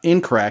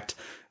incorrect.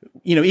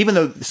 Even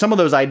though some of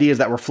those ideas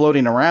that were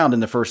floating around in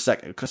the first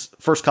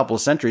couple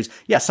of centuries,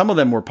 yeah, some of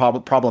them were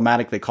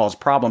problematic. They caused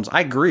problems. I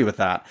agree with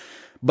that.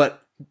 But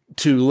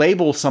to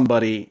label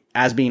somebody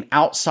as being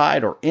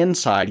outside or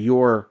inside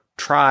your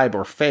tribe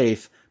or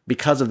faith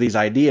because of these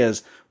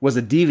ideas was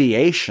a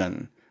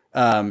deviation.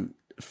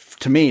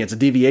 To me, it's a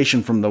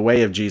deviation from the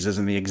way of Jesus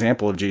and the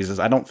example of Jesus.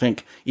 I don't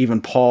think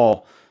even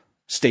Paul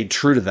stayed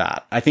true to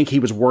that. I think he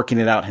was working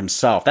it out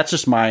himself. That's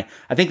just I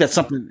think that's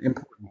something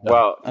important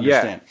to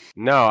understand. Yeah.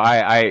 No,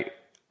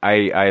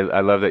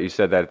 I love that you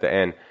said that at the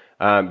end.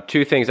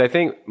 Two things. I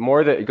think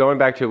more that going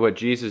back to what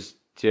Jesus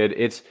did,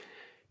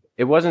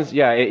 it wasn't,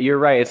 you're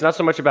right. It's not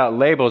so much about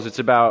labels. It's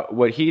about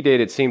what he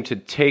did. It seemed to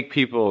take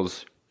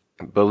people's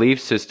belief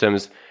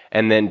systems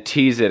and then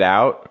tease it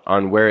out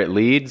on where it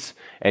leads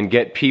and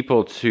get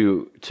people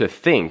to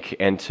think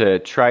and to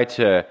try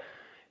to,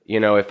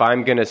 if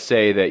I'm going to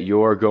say that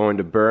you're going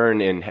to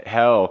burn in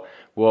hell,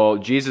 well,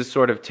 Jesus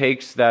sort of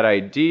takes that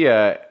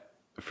idea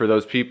for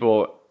those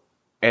people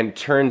and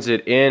turns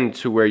it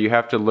into where you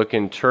have to look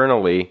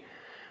internally,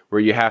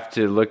 where you have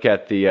to look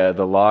at the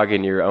log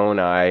in your own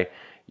eye,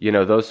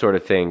 those sort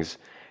of things.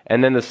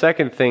 And then the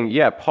second thing,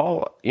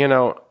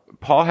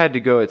 Paul had to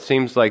go, it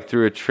seems like,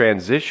 through a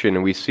transition,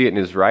 and we see it in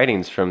his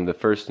writings from the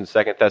 1st and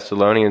 2nd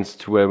Thessalonians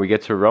to when we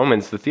get to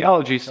Romans. The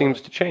theology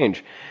seems to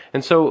change.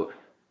 And so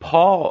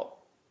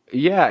Paul,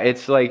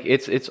 it's like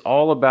it's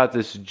all about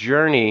this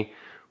journey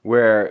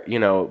where,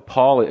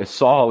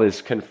 Saul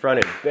is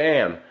confronted,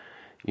 bam,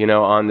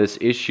 on this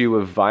issue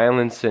of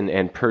violence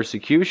and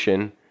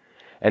persecution.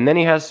 And then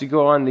he has to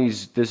go on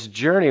this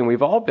journey, and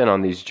we've all been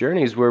on these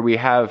journeys where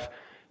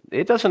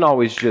it doesn't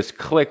always just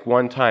click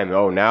one time.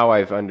 Oh, now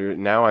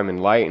I'm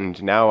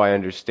enlightened. Now I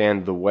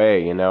understand the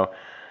way,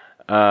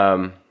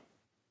 But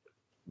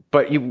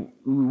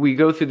we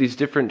go through these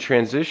different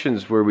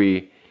transitions where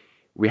we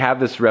have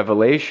this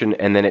revelation,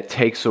 and then it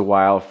takes a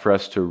while for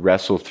us to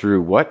wrestle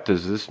through, what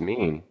does this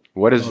mean?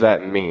 What does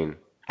that mean?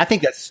 I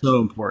think that's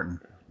so important.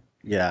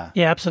 Yeah.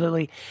 Yeah,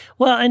 absolutely.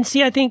 Well, and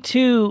see, I think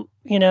too,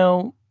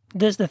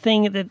 there's the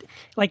thing that,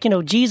 like,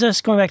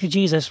 Jesus, going back to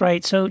Jesus,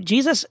 right? So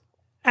Jesus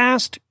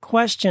asked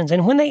questions,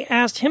 and when they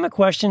asked him a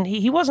question,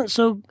 he wasn't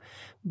so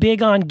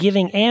big on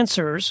giving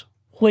answers,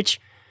 which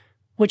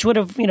would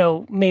have,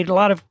 made a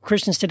lot of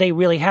Christians today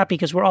really happy,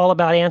 because we're all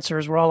about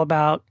answers. We're all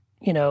about,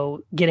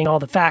 getting all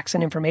the facts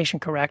and information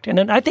correct.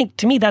 And I think,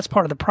 to me, that's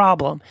part of the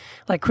problem.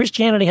 Like,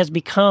 Christianity has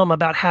become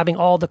about having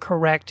all the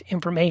correct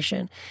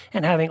information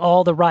and having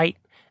all the right,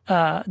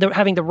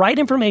 having the right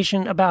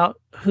information about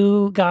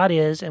who God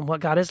is and what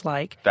God is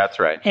like. That's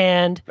right.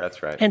 And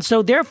that's right. And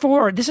so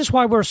therefore, this is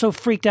why we're so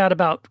freaked out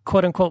about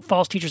quote unquote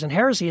false teachers and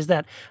heresy, is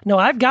that, no,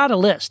 I've got a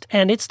list,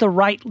 and it's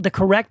the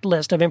correct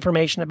list of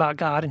information about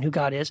God and who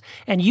God is.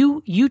 And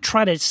you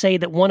try to say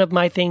that one of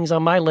my things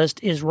on my list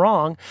is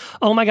wrong.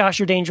 Oh my gosh,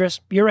 you're dangerous.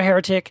 You're a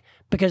heretic,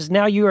 because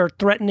now you are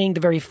threatening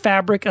the very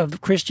fabric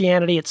of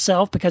Christianity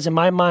itself, because in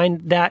my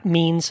mind, that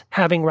means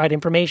having right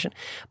information.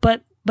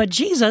 But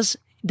Jesus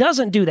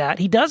doesn't do that.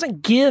 He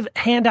doesn't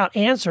hand out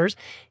answers.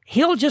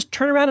 He'll just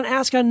turn around and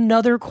ask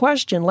another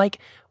question. Like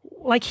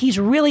he's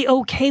really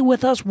okay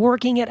with us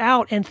working it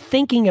out and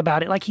thinking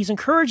about it. Like, he's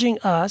encouraging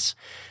us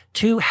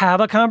to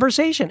have a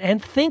conversation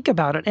and think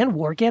about it and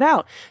work it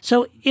out.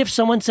 So if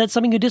someone said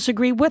something you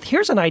disagree with,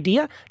 here's an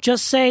idea.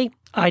 Just say,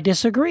 I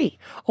disagree.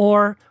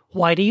 Or,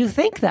 why do you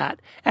think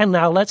that? And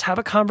now let's have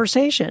a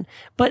conversation.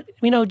 But,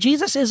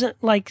 Jesus isn't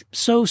like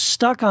so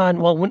stuck on,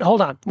 well, hold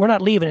on, we're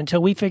not leaving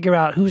until we figure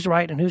out who's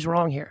right and who's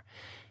wrong here.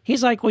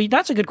 He's like, well,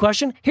 that's a good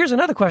question. Here's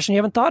another question you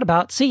haven't thought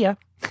about. See ya.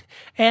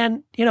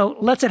 And,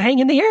 lets it hang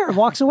in the air and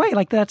walks away.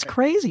 Like, that's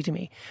crazy to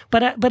me.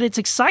 But it's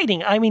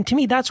exciting. I mean, to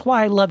me, that's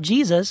why I love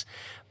Jesus,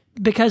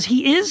 because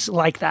he is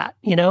like that.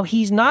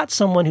 He's not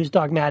someone who's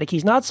dogmatic.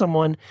 He's not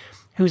someone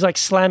who's like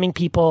slamming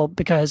people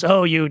because,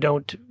 oh, you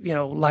don't,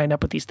 line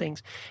up with these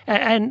things.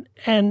 And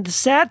the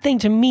sad thing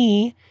to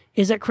me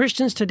is that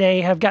Christians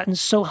today have gotten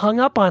so hung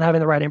up on having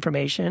the right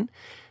information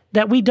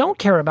that we don't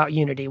care about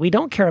unity. We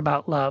don't care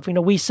about love.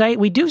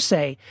 We do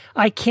say,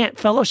 I can't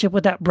fellowship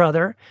with that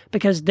brother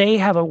because they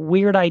have a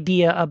weird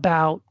idea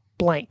about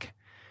blank.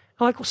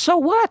 I'm like, well, so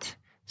what?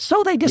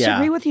 So they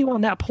disagree with you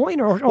on that point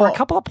or a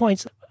couple of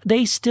points.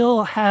 They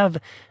still have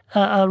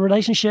a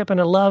relationship and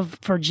a love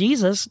for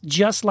Jesus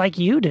just like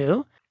you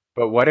do.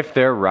 But what if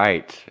they're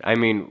right? I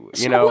mean,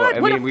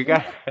 we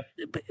got...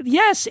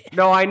 Yes.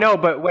 No, I know,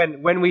 but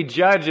when we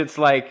judge, it's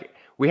like,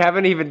 we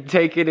haven't even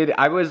taken it.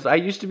 I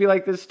used to be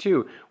like this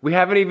too. We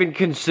haven't even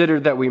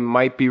considered that we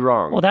might be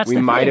wrong. Well, we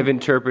might have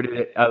interpreted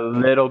it a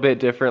little bit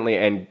differently,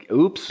 and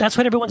oops. That's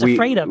what everyone's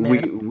afraid of,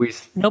 man.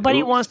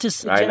 Nobody wants to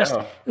suggest.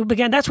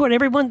 Again, that's what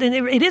everyone.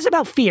 It is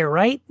about fear,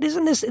 right?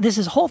 Isn't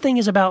this whole thing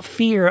is about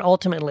fear?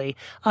 Ultimately,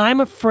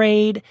 I'm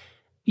afraid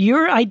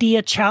your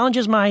idea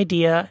challenges my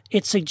idea.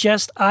 It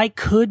suggests I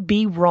could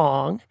be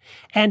wrong,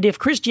 and if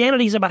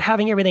Christianity is about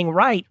having everything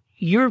right,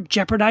 you're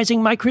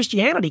jeopardizing my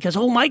Christianity because,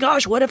 oh my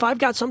gosh, what if I've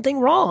got something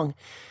wrong?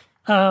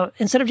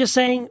 Instead of just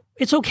saying,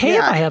 it's okay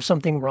if I have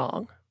something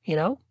wrong,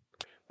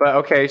 But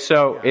okay,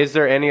 so is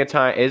there any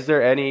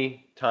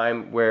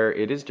time where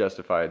it is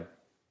justified?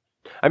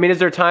 I mean, is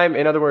there time,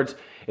 in other words,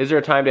 is there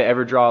a time to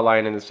ever draw a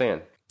line in the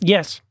sand?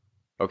 Yes.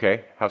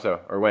 Okay, how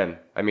so? Or when?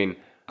 I mean,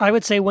 I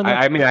would say when...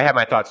 I have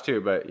my thoughts too,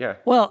 but yeah.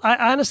 Well,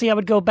 I honestly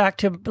would go back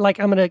to, like,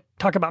 I'm going to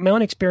talk about my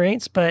own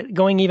experience, but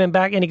going even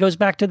back, and it goes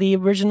back to the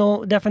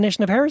original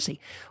definition of heresy,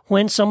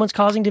 when someone's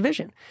causing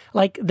division.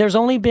 Like, there's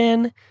only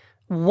been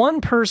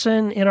one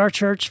person in our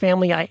church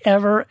family I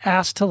ever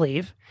asked to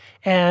leave,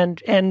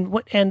 and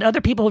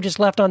other people have just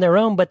left on their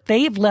own, but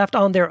they've left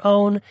on their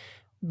own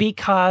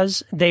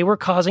because they were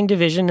causing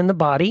division in the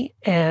body,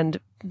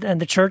 and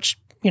the church,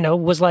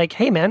 was like,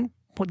 hey, man,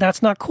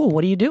 that's not cool.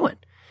 What are you doing?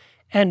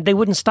 And they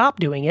wouldn't stop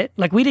doing it.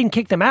 Like, we didn't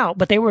kick them out,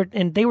 but they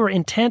were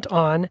intent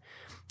on,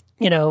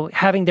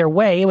 having their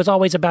way. It was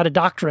always about a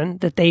doctrine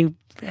that they,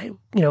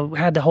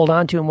 had to hold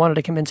on to and wanted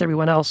to convince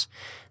everyone else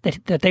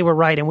that they were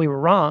right and we were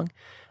wrong.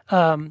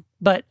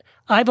 But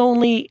I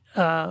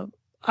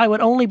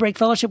would only break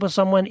fellowship with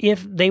someone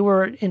if they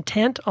were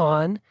intent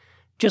on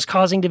just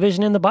causing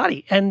division in the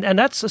body. And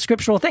that's a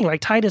scriptural thing. Like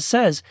Titus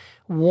says,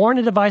 warn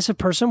a divisive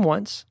person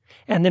once,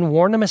 and then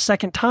warn them a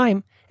second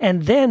time.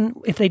 And then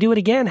if they do it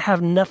again,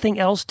 have nothing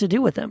else to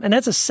do with them. And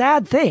that's a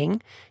sad thing.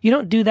 You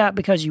don't do that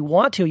because you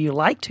want to, you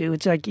like to.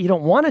 It's like you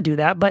don't want to do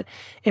that. But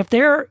if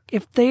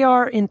they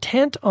are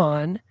intent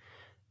on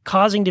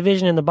causing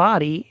division in the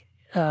body,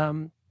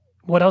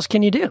 what else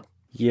can you do?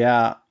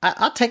 Yeah,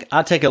 I'll take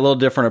a little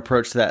different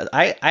approach to that.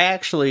 I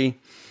actually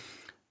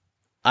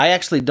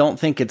don't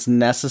think it's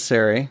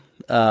necessary.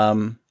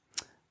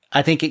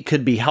 I think it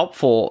could be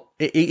helpful.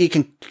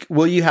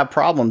 Will you have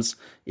problems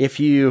if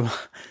you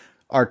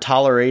are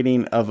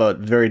tolerating of a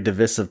very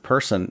divisive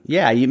person?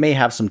 Yeah, you may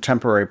have some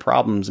temporary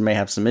problems, may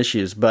have some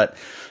issues, but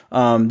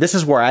this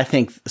is where I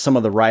think some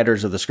of the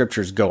writers of the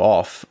scriptures go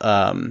off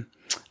a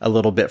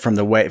little bit from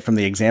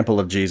the example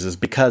of Jesus,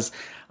 because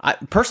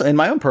in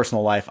my own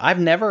personal life,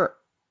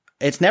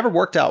 it's never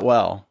worked out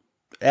well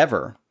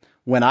ever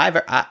when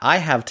I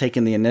have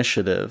taken the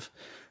initiative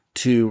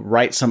to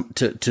write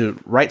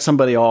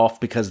somebody off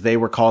because they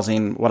were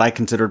causing what I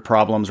considered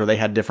problems, or they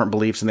had different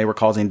beliefs and they were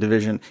causing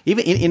division.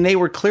 And they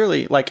were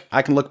clearly, like,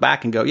 I can look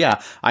back and go,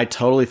 yeah, I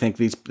totally think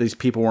these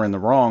people were in the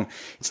wrong.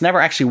 It's never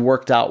actually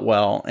worked out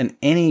well in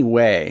any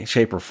way,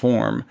 shape, or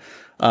form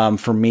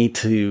for me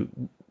to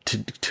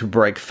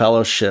break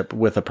fellowship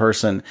with a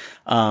person.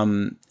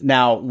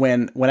 Now,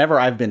 whenever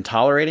I've been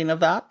tolerating of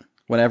that,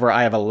 whenever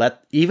I have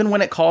even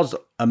when it caused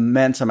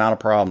immense amount of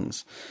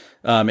problems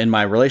in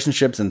my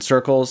relationships and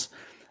circles,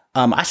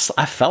 I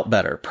felt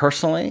better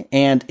personally,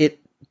 and it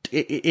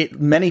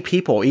many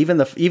people, even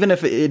if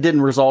it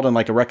didn't result in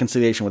like a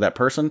reconciliation with that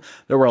person,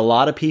 there were a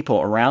lot of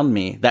people around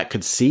me that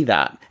could see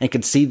that and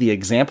could see the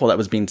example that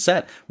was being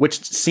set,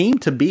 which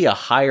seemed to be a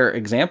higher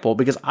example.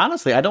 Because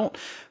honestly, I don't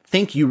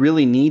think you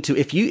really need to,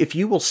 if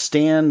you will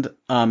stand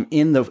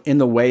in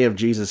the way of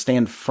Jesus,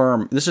 stand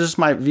firm. This is just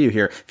my view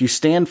here. If you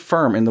stand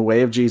firm in the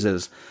way of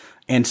Jesus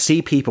and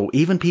see people,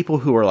 even people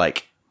who are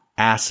like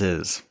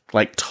asses,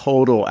 like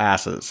total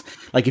asses,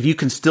 like if you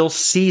can still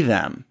see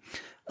them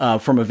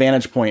from a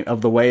vantage point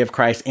of the way of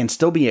Christ and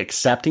still be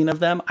accepting of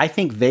them, I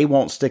think they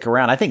won't stick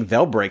around. I think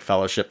they'll break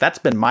fellowship. That's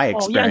been my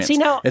experience. See,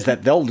 now, is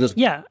that they'll just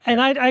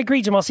and I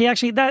agree, Jamal. See,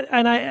 actually, that,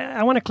 and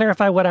I want to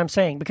clarify what I'm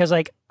saying, because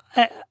like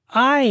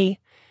I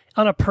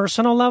on a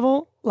personal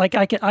level, like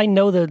I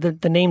know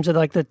the names of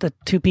like the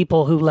two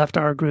people who left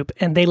our group,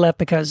 and they left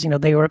because,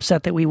 they were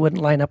upset that we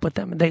wouldn't line up with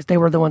them. They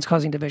were the ones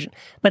causing division.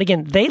 But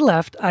again, they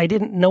left.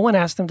 No one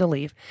asked them to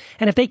leave.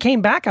 And if they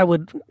came back, I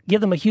would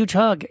give them a huge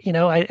hug,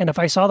 and if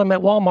I saw them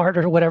at Walmart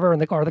or whatever,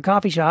 or the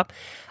coffee shop,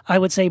 I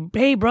would say,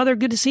 "Hey brother,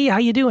 good to see you. How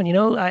you doing?"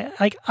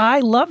 I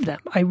love them.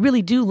 I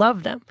really do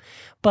love them.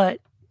 But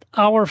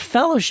our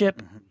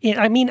fellowship,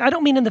 I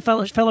don't mean in the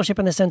fellowship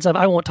in the sense of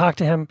I won't talk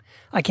to him,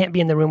 I can't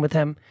be in the room with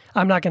him,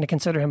 I'm not going to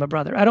consider him a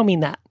brother. I don't mean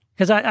that,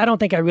 because I don't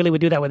think I really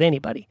would do that with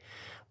anybody.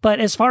 But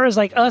as far as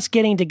like us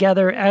getting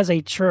together as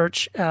a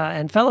church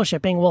and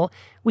fellowshipping, well,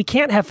 we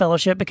can't have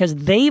fellowship because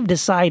they're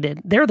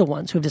the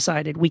ones who've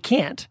decided we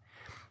can't,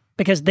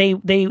 because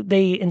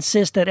they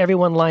insist that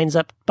everyone lines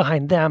up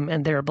behind them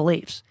and their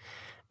beliefs.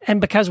 And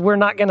because we're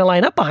not going to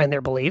line up behind their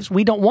beliefs,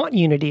 we don't want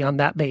unity on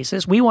that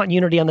basis. We want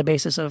unity on the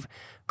basis of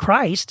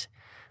Christ.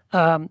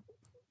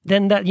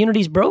 Then that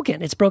unity's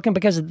broken. It's broken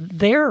because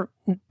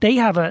they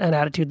have an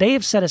attitude. They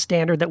have set a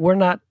standard that we're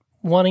not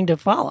wanting to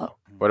follow.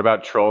 What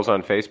about trolls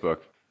on Facebook?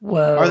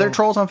 Whoa. Are there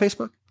trolls on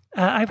Facebook?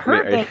 I've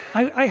heard that.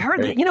 I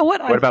heard that. You know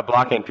what? What about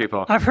blocking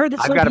people? I've heard that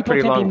I've some got a people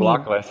pretty can be long mean.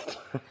 block list.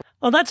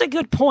 Well, that's a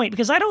good point,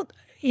 because I don't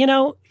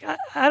know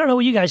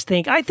what you guys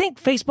think. I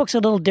think Facebook's a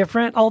little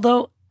different,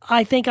 although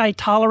I think I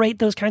tolerate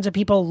those kinds of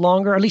people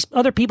longer. At least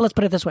other people. Let's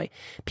put it this way: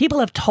 people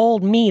have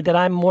told me that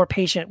I'm more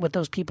patient with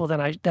those people than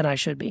I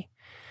should be.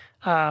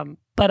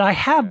 But I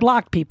have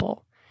blocked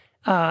people,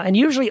 and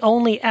usually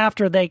only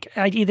after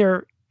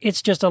either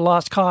it's just a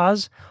lost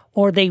cause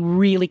or they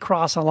really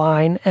cross a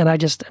line, and I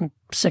just am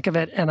sick of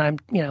it, and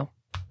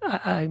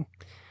I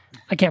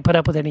can't put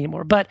up with it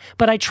anymore. But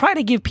I try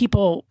to give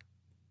people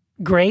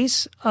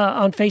grace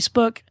on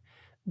Facebook,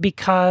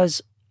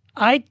 because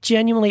I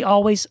genuinely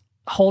always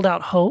hold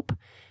out hope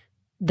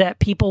that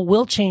people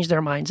will change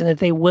their minds and that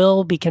they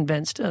will be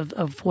convinced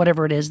of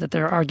whatever it is that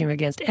they're arguing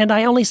against. And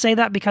I only say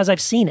that because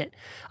I've seen it.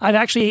 I've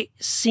actually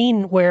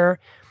seen where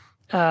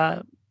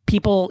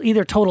people,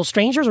 either total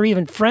strangers or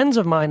even friends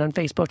of mine on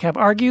Facebook, have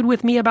argued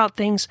with me about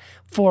things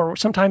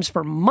sometimes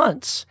for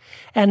months,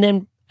 and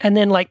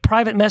then like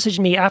private messaged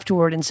me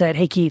afterward and said,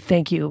 "Hey Keith,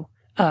 thank you.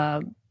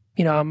 I'm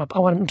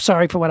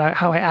sorry for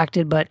how I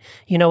acted, but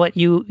you know what?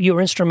 You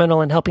were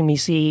instrumental in helping me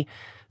see,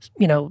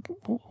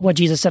 what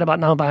Jesus said about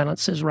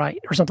nonviolence is right,"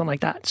 or something like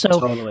that. So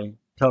Totally.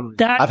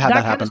 that I've had that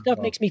kind happen. of stuff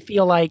makes me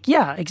feel like,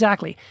 yeah,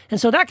 exactly. And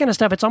so that kind of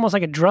stuff, it's almost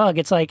like a drug.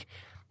 It's like,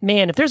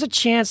 man, if there's a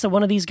chance that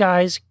one of these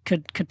guys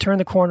could turn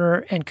the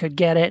corner and could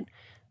get it,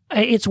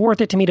 it's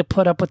worth it to me to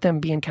put up with them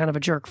being kind of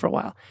a jerk for a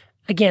while.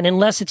 Again,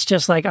 unless it's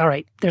just like, all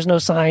right, there's no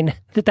sign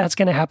that that's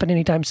going to happen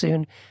anytime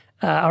soon,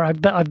 or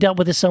I've dealt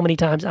with this so many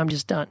times, I'm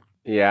just done.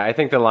 Yeah, I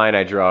think the line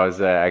I draw is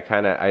that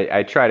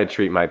I try to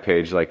treat my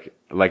page like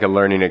a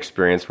learning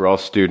experience. We're all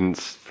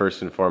students,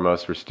 first and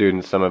foremost. We're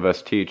students. Some of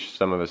us teach,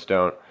 some of us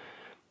don't.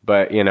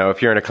 But,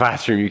 if you're in a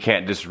classroom, you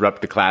can't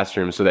disrupt the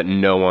classroom so that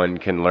no one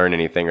can learn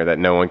anything or that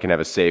no one can have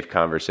a safe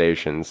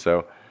conversation.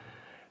 So,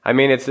 I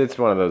mean, it's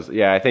one of those.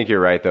 Yeah, I think you're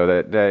right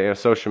though that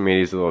social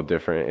media is a little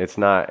different. It's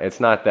not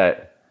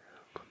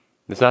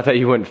that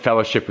you wouldn't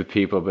fellowship with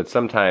people, but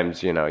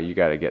sometimes you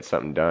got to get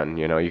something done.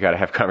 You got to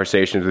have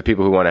conversations with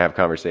people who want to have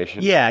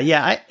conversations.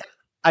 Yeah.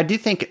 I do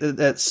think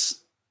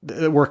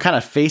we're kind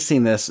of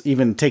facing this,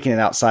 even taking it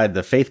outside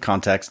the faith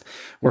context.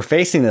 We're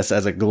facing this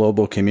as a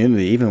global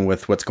community, even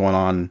with what's going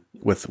on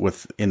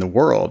with in the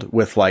world,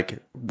 with like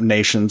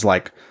nations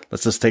like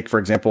let's just take, for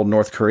example,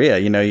 North Korea,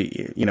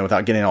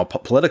 without getting all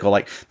political,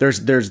 like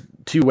there's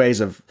two ways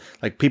of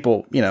like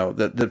people,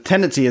 the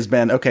tendency has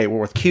been, okay, well,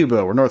 with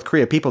Cuba or North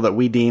Korea, people that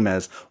we deem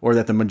as, or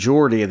that the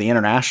majority of the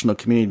international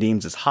community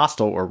deems as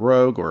hostile or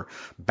rogue or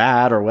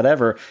bad or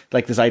whatever,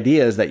 like this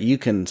idea is that you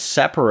can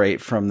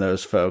separate from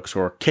those folks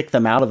or kick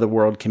them out of the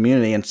world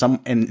community in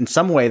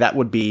some way that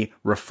would be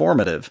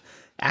reformative.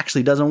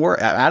 Actually doesn't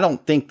work. I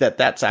don't think that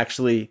that's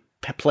actually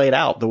played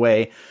out the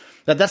way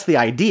that's the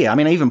idea. I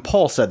mean, even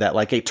Paul said that,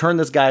 like, hey, turn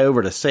this guy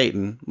over to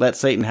Satan, let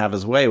Satan have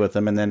his way with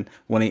him. And then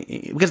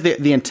because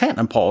the intent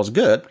on Paul is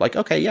good, like,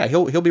 okay, yeah,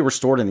 he'll be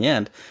restored in the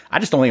end. I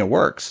just don't think it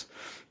works.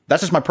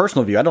 That's just my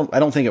personal view. I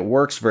don't think it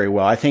works very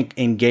well. I think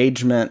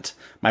engagement,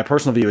 my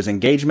personal view is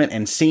engagement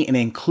and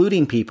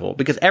including people,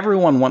 because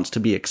everyone wants to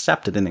be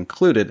accepted and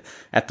included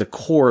at the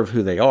core of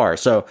who they are.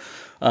 So,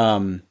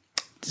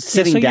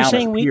 sitting down. So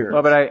you're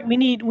saying we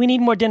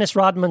need more Dennis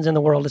Rodmans in the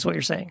world, is what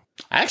you're saying.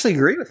 I actually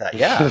agree with that.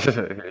 Yeah.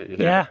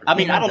 Yeah. I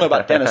mean, I don't know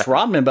about Dennis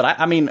Rodman, but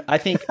I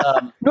think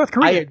North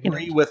Korea.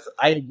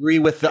 I agree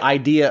with the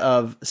idea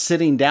of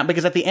sitting down,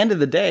 because at the end of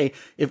the day,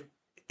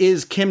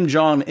 is Kim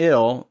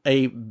Jong-il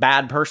a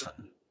bad person?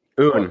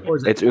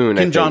 It's Un.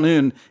 Kim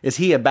Jong-un, is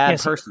he a bad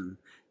person?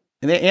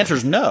 And the answer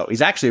is no.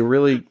 He's actually a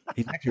really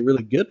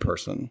good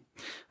person.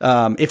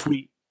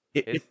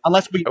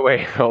 Unless we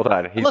wait, hold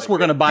on. Unless we're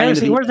going to buy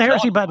into where's the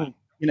heresy button?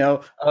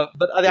 But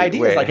the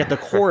idea is, like, at the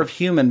core of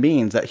human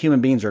beings, that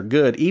human beings are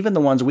good, even the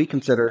ones we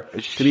consider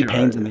to be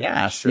pains in the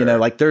ass. Sure.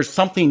 Like there's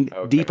something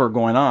deeper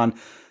going on,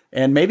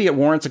 and maybe it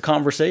warrants a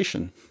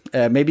conversation.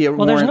 There's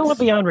no one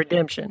beyond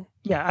redemption.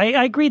 Yeah,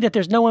 I agree that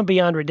there's no one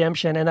beyond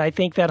redemption, and I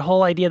think that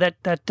whole idea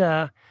that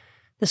the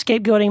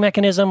scapegoating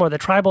mechanism or the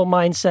tribal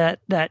mindset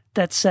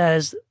that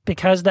says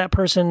because that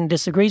person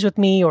disagrees with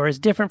me or is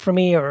different from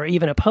me or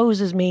even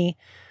opposes me,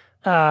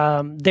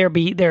 they're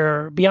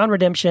beyond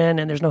redemption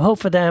and there's no hope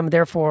for them.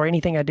 Therefore,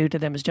 anything I do to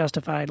them is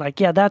justified. Like,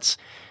 yeah, that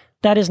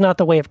is not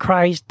the way of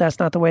Christ. That's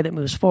not the way that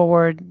moves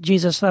forward.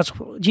 Jesus'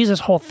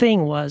 whole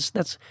thing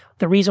that's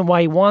the reason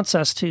why he wants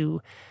us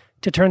to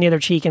turn the other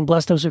cheek and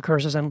bless those who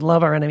curse us and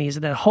love our enemies.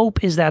 The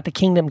hope is that the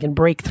kingdom can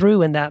break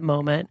through in that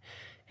moment.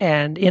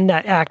 And in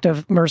that act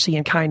of mercy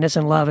and kindness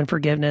and love and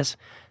forgiveness,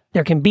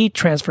 there can be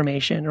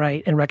transformation,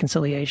 right, and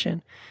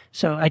reconciliation.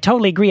 So I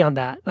totally agree on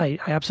that. I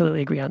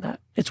absolutely agree on that.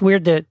 It's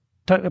weird to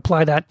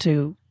apply that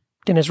to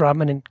Dennis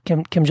Rodman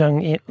and Kim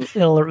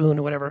Jong-il or Un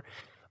or whatever.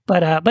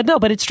 But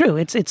it's true.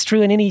 It's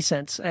true in any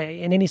sense,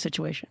 in any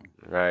situation.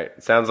 Right.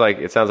 It sounds like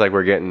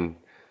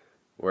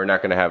we're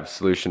not going to have a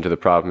solution to the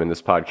problem in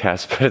this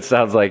podcast, but it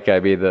sounds like,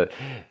 I mean,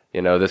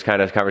 this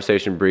kind of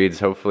conversation breeds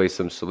hopefully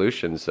some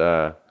solutions.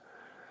 Going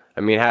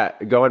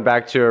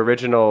back to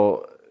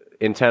original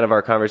intent of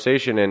our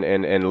conversation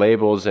and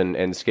labels and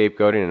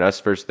scapegoating and us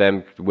versus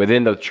them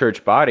within the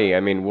church body. I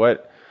mean,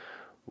 what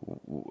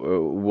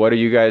do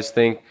you guys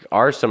think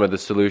are some of the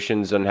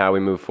solutions on how we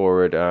move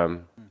forward?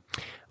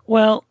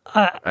 Well,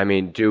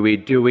 do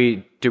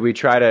we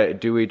try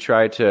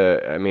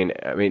to? I mean,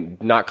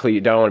 don't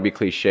want to be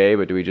cliche,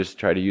 but do we just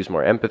try to use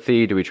more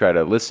empathy? Do we try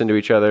to listen to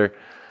each other?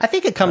 I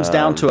think it comes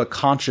down to a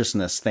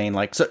consciousness thing.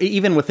 Like, so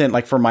even within,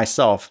 like, for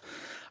myself,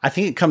 I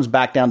think it comes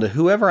back down to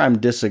whoever I'm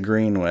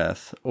disagreeing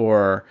with,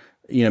 or,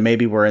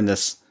 maybe we're in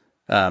this,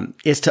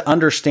 is to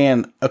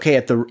understand, okay,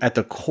 at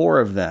the core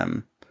of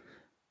them,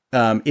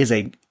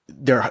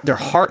 their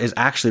heart is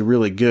actually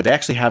really good. They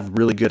actually have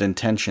really good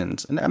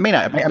intentions. And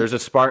there's a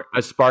spark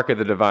of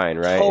the divine,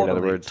 right? Totally, in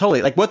other words,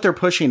 totally. Like what they're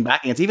pushing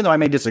back against, even though I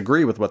may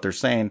disagree with what they're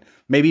saying,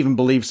 maybe even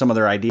believe some of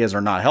their ideas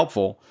are not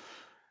helpful,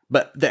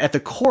 but at the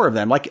core of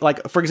them, like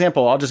for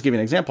example, I'll just give you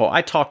an example.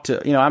 I talked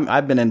to,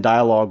 I've been in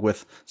dialogue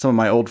with some of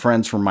my old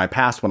friends from my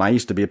past when I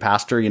used to be a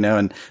pastor,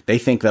 and they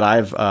think that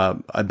I've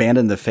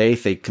abandoned the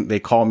faith. They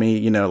call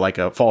me, like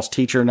a false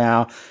teacher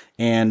now.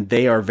 And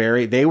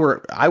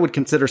I would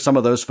consider some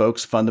of those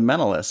folks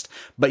fundamentalist.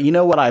 But you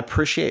know what I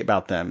appreciate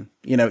about them?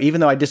 Even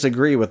though I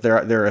disagree with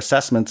their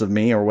assessments of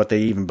me or what they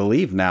even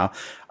believe now,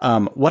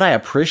 what I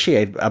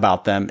appreciate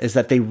about them is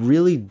that they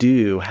really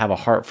do have a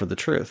heart for the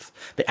truth.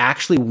 They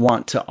actually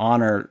want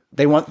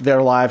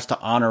their lives to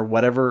honor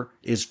whatever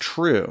is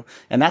true.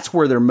 And that's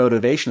where their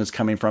motivation is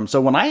coming from.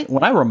 So when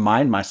I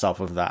remind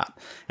myself of that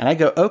and I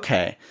go,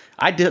 okay,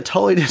 I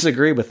totally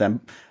disagree with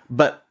them,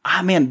 but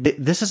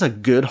this is a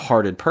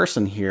good-hearted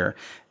person here.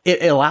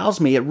 It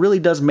really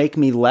does make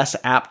me less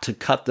apt to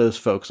cut those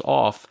folks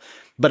off.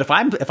 But if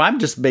I'm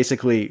just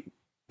basically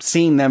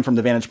seeing them from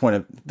the vantage point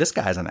of this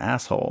guy's an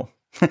asshole,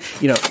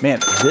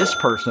 this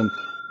person,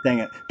 dang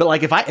it. But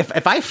like if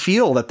I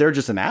feel that they're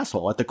just an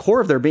asshole at the core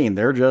of their being,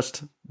 they're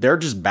just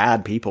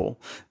bad people.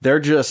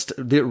 They're just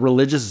the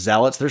religious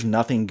zealots. There's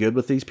nothing good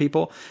with these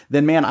people.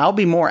 Then, man, I'll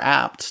be more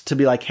apt to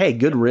be like, hey,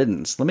 good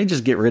riddance. Let me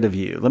just get rid of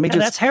you.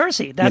 That's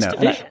heresy. That's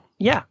division.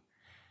 Yeah,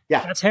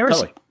 that's heresy.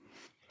 Totally.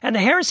 And the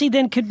heresy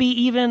then could be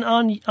even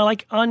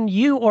on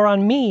you or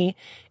on me.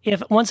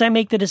 If once I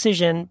make the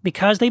decision,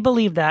 because they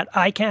believe that,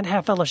 I can't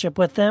have fellowship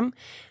with them,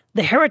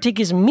 the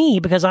heretic is me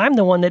because I'm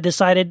the one that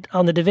decided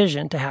on the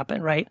division to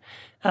happen, right?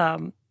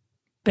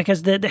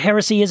 because the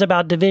heresy is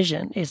about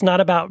division. It's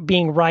not about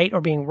being right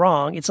or being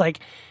wrong. It's like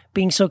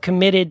being so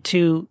committed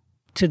to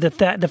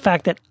the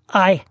fact that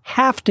I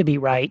have to be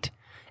right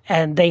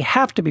and they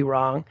have to be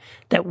wrong,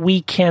 that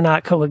we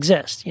cannot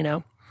coexist, you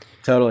know?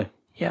 Totally.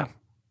 Yeah.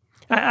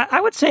 I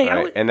would say,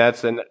 Right.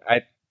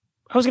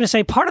 I was going to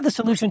say part of the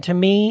solution to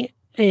me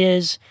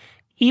is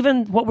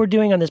even what we're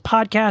doing on this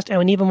podcast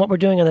and even what we're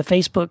doing on the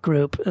Facebook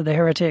group, the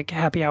Heretic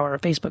Happy Hour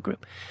Facebook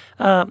group,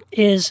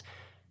 is,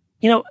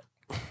 you know,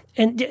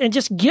 and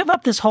just give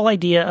up this whole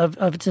idea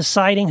of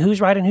deciding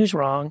who's right and who's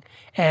wrong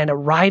and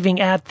arriving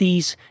at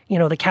these, you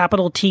know, the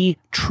capital T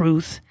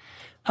truth,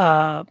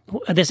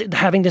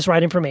 having this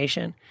right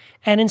information,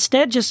 and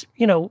instead just,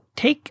 you know,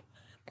 take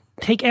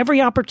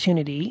every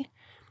opportunity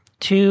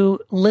to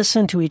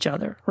listen to each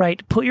other,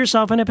 right? Put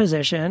yourself in a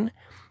position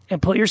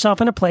and put yourself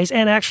in a place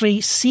and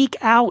actually seek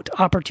out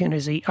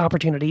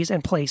opportunities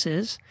and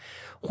places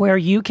where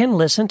you can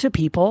listen to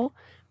people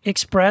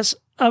express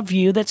a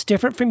view that's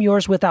different from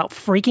yours without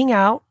freaking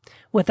out,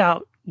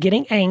 without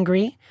getting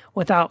angry,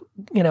 without,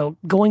 you know,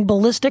 going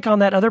ballistic on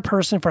that other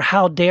person for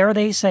how dare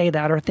they say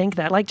that or think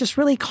that. Like, just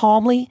really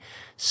calmly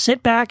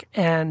sit back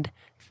and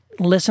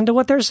listen to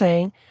what they're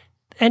saying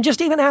and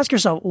just even ask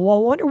yourself, well,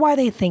 I wonder why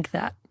they think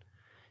that.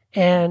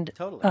 And,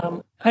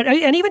 Totally.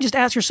 And even just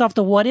ask yourself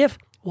the what if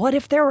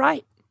they're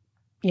right?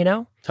 You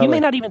know, Totally. You may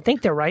not even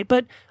think they're right,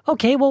 but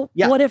okay, well,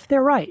 what if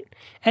they're right?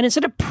 And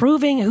instead of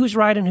proving who's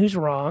right and who's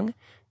wrong,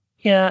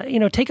 you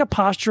know, take a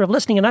posture of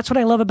listening. And that's what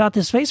I love about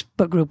this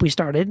Facebook group we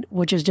started,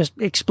 which has just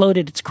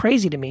exploded. It's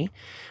crazy to me.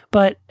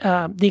 But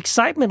the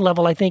excitement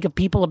level, I think, of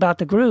people about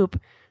the group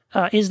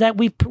is that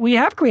we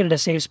have created a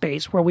safe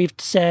space where we've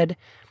said,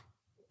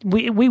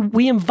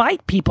 we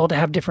invite people to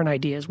have different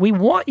ideas. We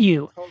want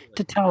you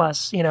to tell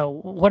us, you know,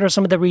 what are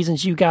some of the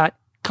reasons you got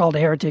called a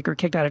heretic or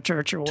kicked out of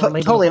church or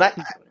totally.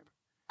 And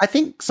I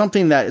think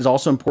something that is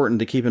also important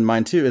to keep in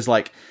mind too is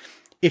like,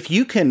 if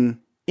you can,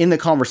 in the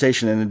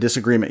conversation and the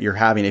disagreement you're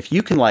having, if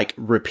you can like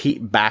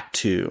repeat back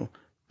to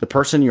the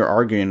person you're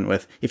arguing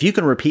with, if you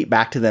can repeat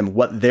back to them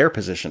what their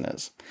position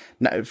is,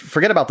 now,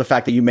 forget about the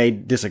fact that you may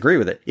disagree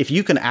with it. If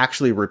you can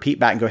actually repeat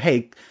back and go,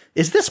 hey,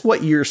 is this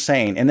what you're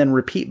saying? And then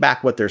repeat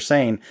back what they're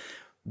saying.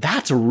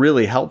 That's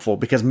really helpful,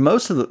 because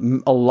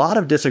a lot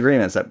of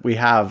disagreements that we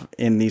have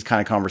in these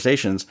kind of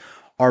conversations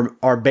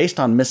are based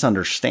on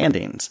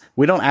misunderstandings.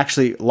 We don't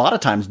actually, a lot of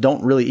times,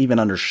 don't really even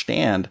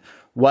understand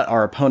what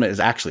our opponent is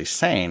actually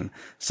saying.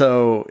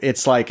 So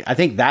it's like, I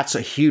think that's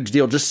a huge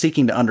deal. Just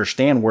seeking to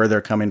understand where they're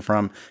coming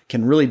from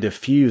can really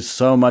diffuse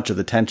so much of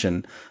the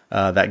tension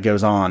that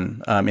goes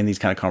on in these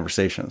kind of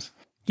conversations.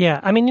 Yeah.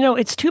 I mean, you know,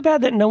 it's too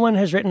bad that no one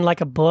has written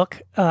like a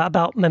book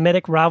about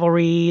mimetic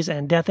rivalries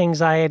and death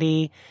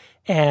anxiety.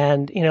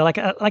 And, you know, like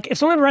if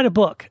someone write a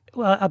book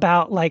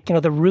about like, you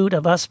know, the root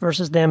of us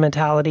versus them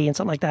mentality and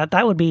something like that,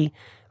 that would be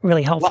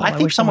really helpful. Well, I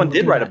think someone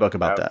did write a book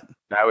about that.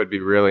 That would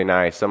be really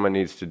nice. Someone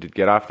needs to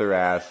get off their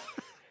ass,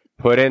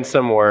 put in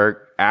some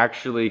work,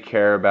 actually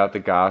care about the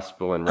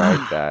gospel and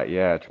write that.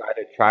 Yeah.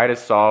 Try to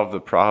solve the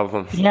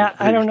problem. Yeah.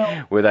 I don't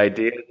know. With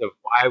ideas of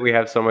why we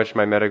have so much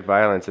mimetic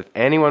violence. If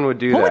anyone would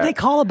do that. What would they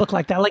call a book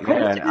like that? Like,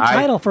 what's a good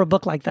title for a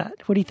book like that?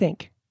 What do you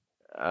think?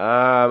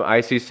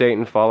 I See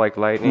Satan Fall Like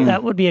Lightning.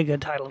 That would be a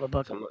good title of a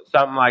book.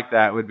 Something like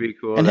that would be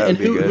cool. And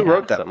who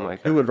wrote that? Something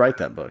like that. Who would write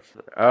that book?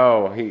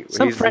 Oh,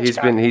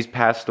 he's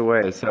passed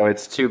away, so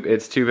it's too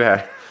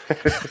bad.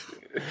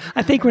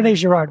 I think Rene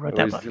Girard wrote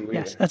that book.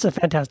 Yes, that's a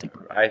fantastic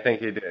book. I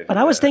think he did. But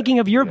I was thinking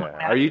of your book,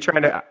 Matt. Are you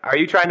trying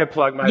to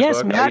plug my book?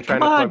 Yes, Matt,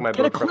 come on.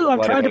 Get a clue.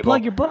 I'm trying to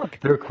plug your book.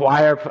 The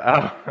choir.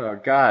 Oh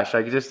gosh,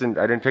 I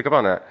didn't pick up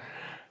on that.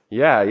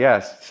 Yeah,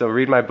 yes. So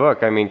read my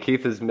book. I mean,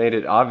 Keith has made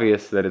it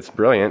obvious that it's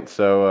brilliant.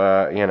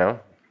 So, you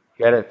know,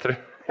 get it through.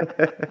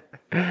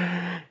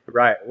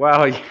 Right.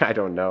 Well, yeah, I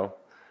don't know.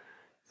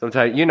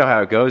 Sometimes, you know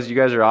how it goes. You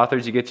guys are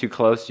authors. You get too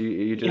close.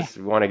 You just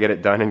want to get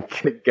it done and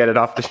get it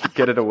off,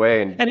 get it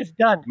away. And it's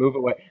done. Move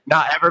away.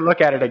 Not ever look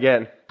at it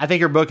again. I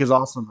think your book is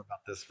awesome about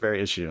this very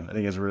issue. I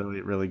think it's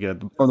really, really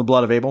good. From the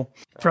Blood of Abel.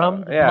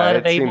 From Blood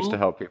of Abel. Seems to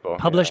help people.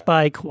 Published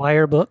by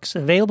Choir Books.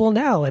 Available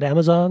now at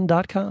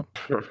Amazon.com.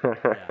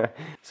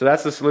 So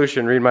that's the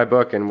solution. Read my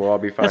book and we'll all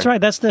be fine. That's right.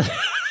 That's the...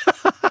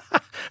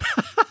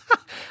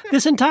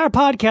 This entire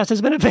podcast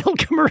has been a failed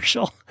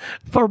commercial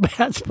for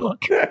Matt's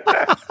book.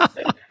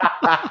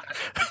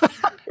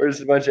 We're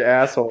just a bunch of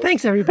assholes.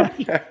 Thanks,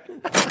 everybody. Damn it.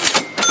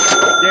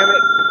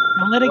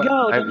 Don't let it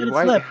go. Don't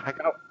let it slip.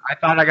 I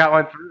thought I got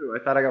one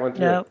through.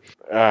 No.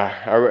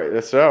 All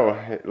right.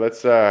 So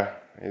let's,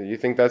 you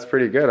think that's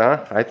pretty good,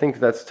 huh? I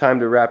think that's time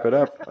to wrap it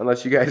up.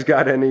 Unless you guys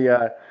got any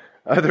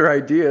other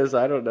ideas.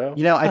 I don't know.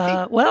 You know,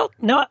 I think... well,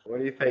 no. What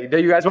do you think? Do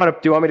you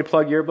want me to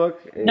plug your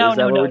book?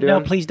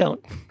 No, please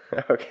don't.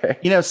 Okay.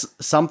 You know,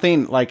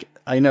 something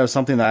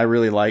that I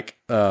really like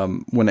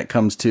when it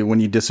comes to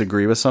when you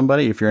disagree with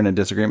somebody, if you're in a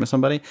disagreement with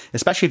somebody,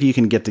 especially if you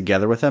can get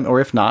together with them,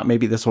 or if not,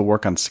 maybe this will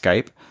work on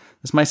Skype.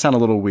 This might sound a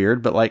little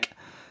weird, but like,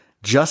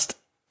 just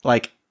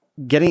like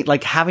getting,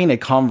 like, having a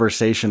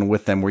conversation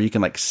with them where you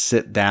can, like,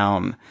 sit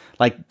down,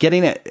 like,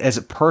 getting it as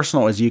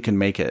personal as you can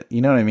make it.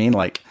 You know what I mean?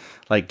 Like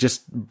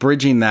just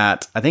bridging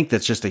that. I think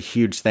that's just a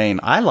huge thing.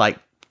 I like,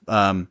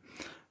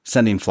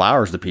 sending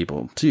flowers to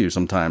people too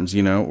sometimes,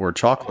 you know, or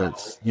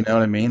chocolates, you know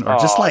what I mean? Or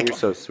just like, you're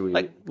so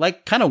sweet.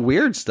 Like kind of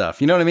weird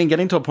stuff, you know what I mean?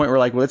 Getting to a point where,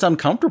 like, well, it's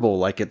uncomfortable.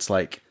 Like, it's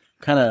like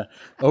kind of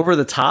over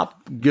the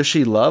top,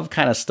 gushy love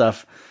kind of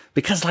stuff,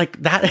 because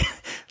like that,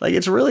 like,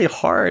 it's really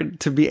hard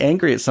to be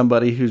angry at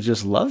somebody who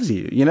just loves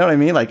you. You know what I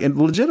mean? Like, it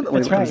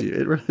legitimately loves you.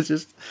 It really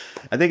just,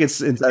 I think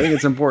it's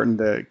important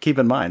to keep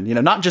in mind, you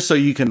know, not just so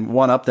you can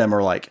one up them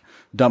or like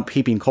dump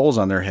heaping coals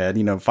on their head,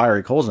 you know,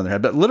 fiery coals on their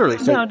head, but literally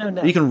so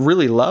you can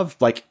really love,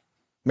 like,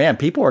 man,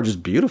 people are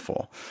just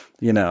beautiful,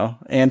 you know?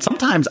 And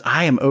sometimes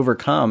I am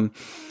overcome,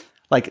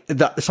 like,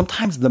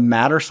 sometimes the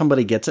madder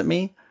somebody gets at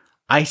me,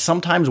 I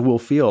sometimes will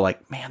feel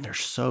like, man, they're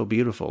so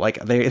beautiful.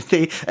 Like,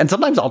 they, and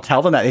sometimes I'll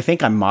tell them that they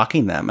think I'm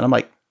mocking them. And I'm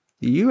like,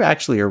 you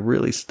actually are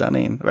really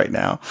stunning right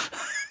now.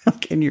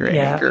 In your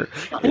anger.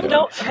 You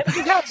know,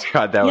 you guys,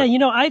 you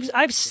know,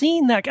 I've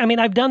seen that. I mean,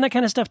 I've done that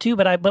kind of stuff too,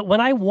 but when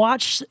I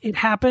watch it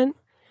happen,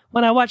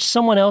 when I watch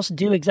someone else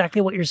do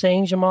exactly what you're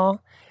saying,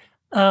 Jamal,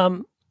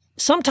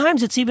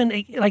 sometimes it's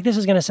even like, this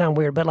is going to sound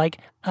weird, but like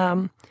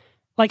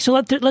so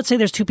let's say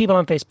there's two people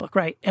on Facebook,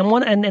 right?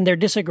 And they're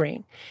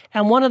disagreeing,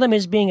 and one of them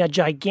is being a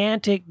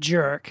gigantic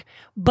jerk.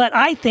 But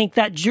I think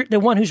that the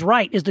one who's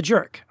right is the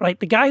jerk, right?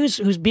 The guy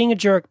who's being a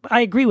jerk,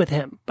 I agree with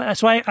him. But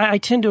so I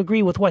tend to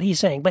agree with what he's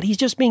saying, but he's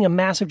just being a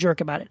massive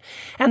jerk about it.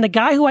 And the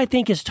guy who I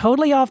think is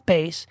totally off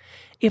base,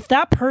 if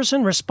that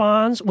person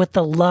responds with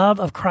the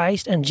love of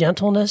Christ and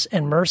gentleness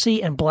and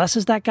mercy and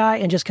blesses that guy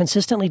and just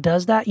consistently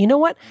does that, you know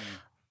what?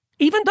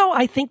 Even though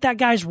I think that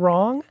guy's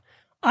wrong,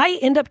 I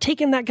end up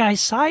taking that guy's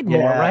side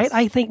more, right?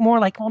 I think more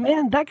like, well,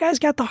 man, that guy's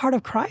got the heart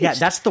of Christ. Yeah,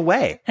 that's the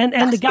way.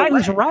 And the guy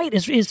who's right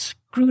is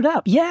screwed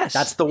up. Yes.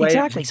 That's the way.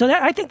 Exactly. So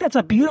I think that's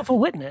a beautiful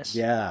witness.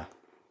 Yeah,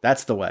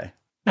 that's the way.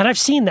 And I've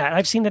seen that.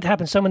 I've seen that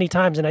happen so many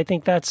times. And I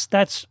think that's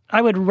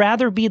I would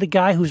rather be the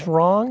guy who's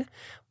wrong,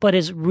 but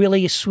is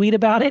really sweet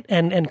about it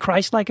and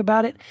Christ-like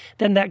about it,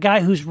 than that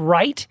guy who's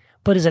right,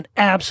 but is an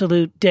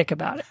absolute dick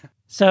about it.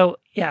 So,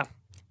 yeah.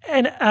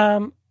 And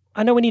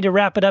I know we need to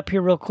wrap it up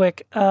here real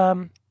quick.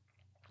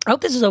 I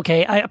hope this is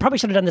okay. I probably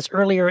should have done this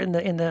earlier in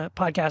the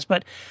podcast,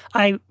 but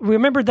I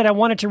remembered that I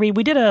wanted to read.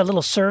 We did a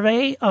little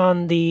survey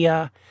on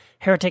the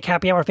Heretic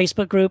Happy Hour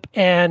Facebook group,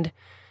 and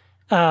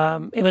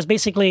it was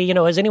basically, you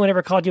know, has anyone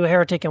ever called you a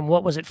heretic, and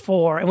what was it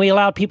for? And we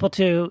allowed people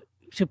to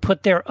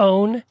put their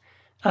own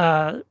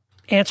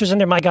answers in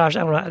there. My gosh,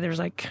 I don't know. There's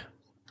like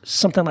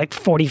something like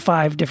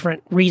 45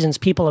 different reasons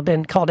people have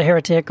been called a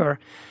heretic or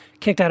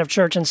kicked out of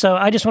church, and so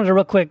I just wanted to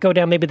real quick go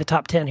down maybe the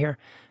top 10 here,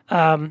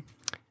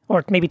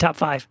 or maybe top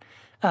 5.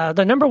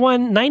 The number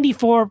one,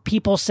 94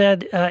 people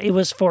said it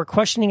was for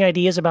questioning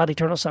ideas about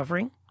eternal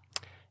suffering.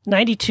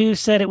 92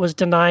 said it was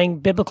denying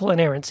biblical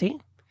inerrancy.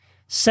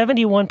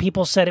 71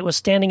 people said it was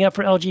standing up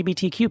for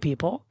LGBTQ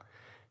people.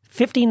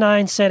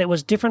 59 said it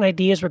was different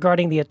ideas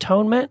regarding the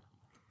atonement.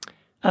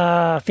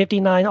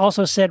 59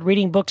 also said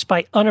reading books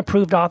by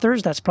unapproved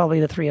authors. That's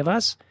probably the three of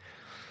us.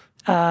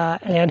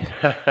 And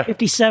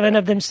 57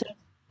 of them said...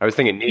 I was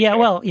thinking Nietzsche. Yeah,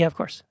 well, yeah, of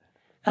course.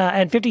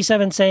 And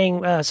 57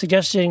 saying,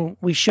 suggesting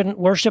we shouldn't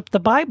worship the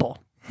Bible.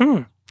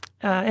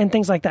 And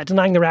things like that,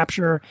 denying the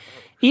rapture,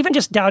 even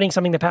just doubting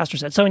something the pastor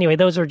said. So anyway,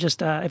 those are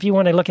just, if you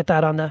want to look at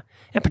that and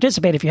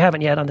participate if you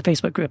haven't yet on the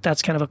Facebook group,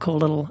 that's kind of a cool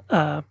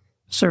little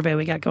survey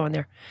we got going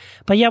there.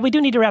 But yeah, we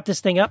do need to wrap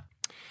this thing up.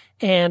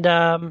 And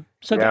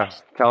so yeah,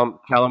 guys, tell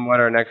them what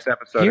our next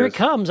episode here is. it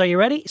comes. Are you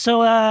ready?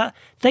 So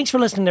thanks for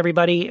listening,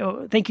 everybody.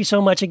 Thank you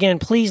so much. Again,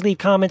 please leave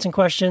comments and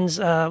questions.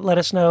 Let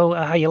us know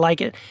how you like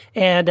it.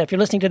 And if you're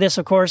listening to this,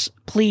 of course,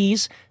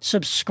 please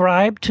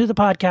subscribe to the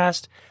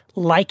podcast,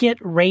 like it,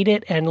 rate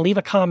it, and leave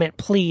a comment,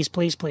 please,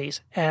 please, please.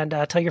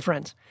 And tell your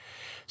friends.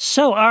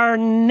 So our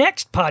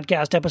next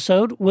podcast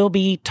episode will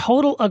be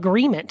Total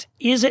Agreement.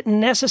 Is it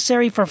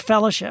necessary for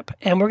fellowship?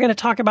 And we're going to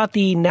talk about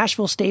the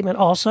Nashville Statement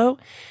also.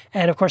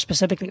 And of course,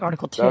 specifically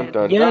Article 10. Dun,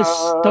 dun, yes.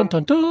 dun. Dun,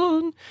 dun,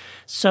 dun.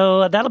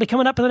 So that'll be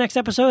coming up in the next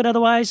episode.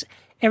 Otherwise,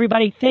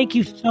 everybody, thank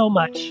you so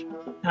much.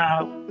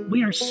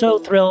 We are so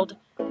thrilled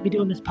to be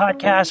doing this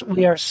podcast.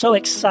 We are so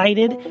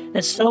excited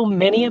that so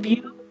many of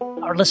you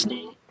are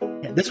listening.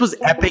 Yeah, this was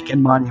epic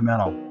and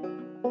monumental.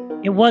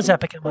 It was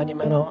epic and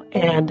monumental.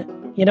 And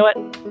you know what?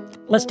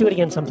 Let's do it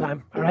again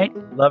sometime. All right?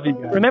 Love you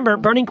guys. Remember,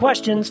 burning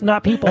questions,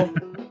 not people.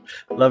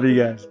 Love you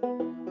guys.